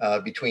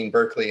between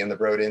Berkeley and the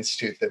Broad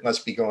Institute that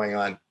must be going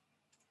on.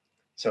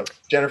 So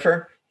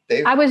Jennifer,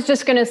 Dave? I was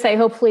just going to say,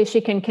 hopefully she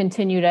can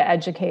continue to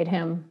educate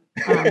him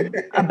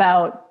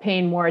about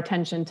paying more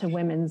attention to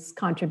women's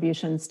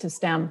contributions to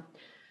STEM.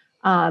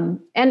 And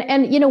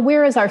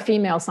where is our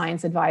female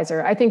science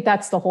advisor? I think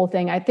that's the whole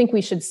thing. I think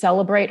we should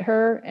celebrate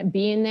her and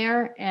being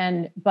there,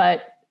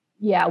 but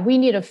yeah, we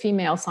need a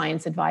female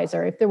science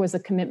advisor. If there was a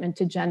commitment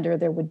to gender,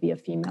 there would be a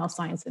female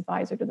science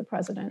advisor to the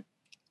president.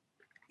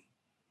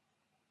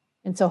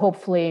 And so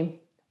hopefully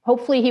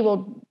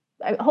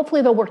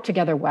they'll work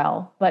together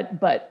well.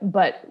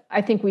 But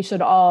I think we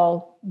should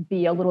all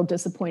be a little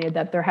disappointed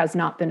that there has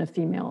not been a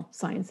female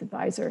science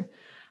advisor.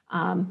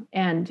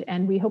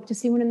 And we hope to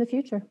see one in the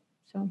future.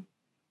 So,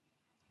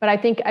 but I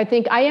think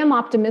I am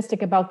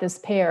optimistic about this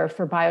pair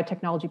for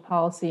biotechnology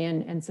policy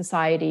and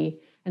society.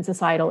 and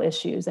societal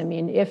issues. I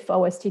mean, if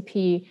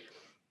OSTP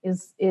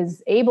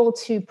is able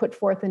to put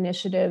forth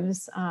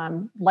initiatives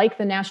like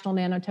the National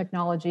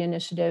Nanotechnology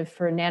Initiative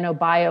for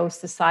nanobio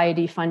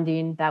society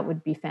funding, that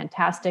would be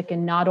fantastic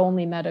in not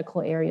only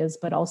medical areas,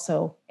 but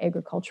also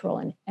agricultural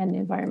and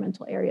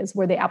environmental areas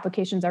where the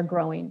applications are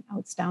growing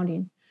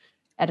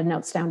at an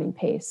outstanding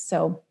pace.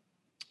 So,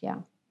 yeah.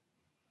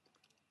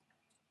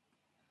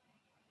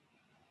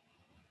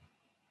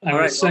 I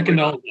will second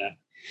all of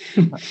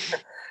that.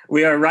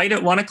 We are right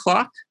at 1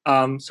 o'clock,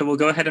 so we'll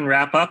go ahead and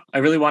wrap up. I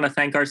really want to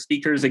thank our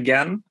speakers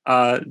again.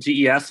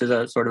 GES is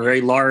a sort of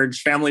very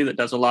large family that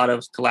does a lot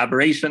of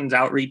collaborations,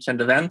 outreach,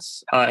 and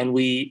events, and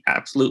we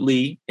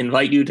absolutely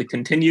invite you to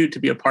continue to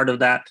be a part of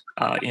that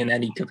in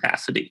any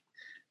capacity.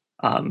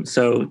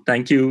 So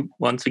thank you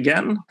once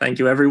again. Thank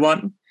you,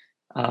 everyone,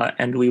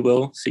 and we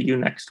will see you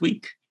next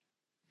week.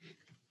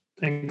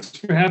 Thanks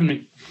for having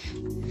me.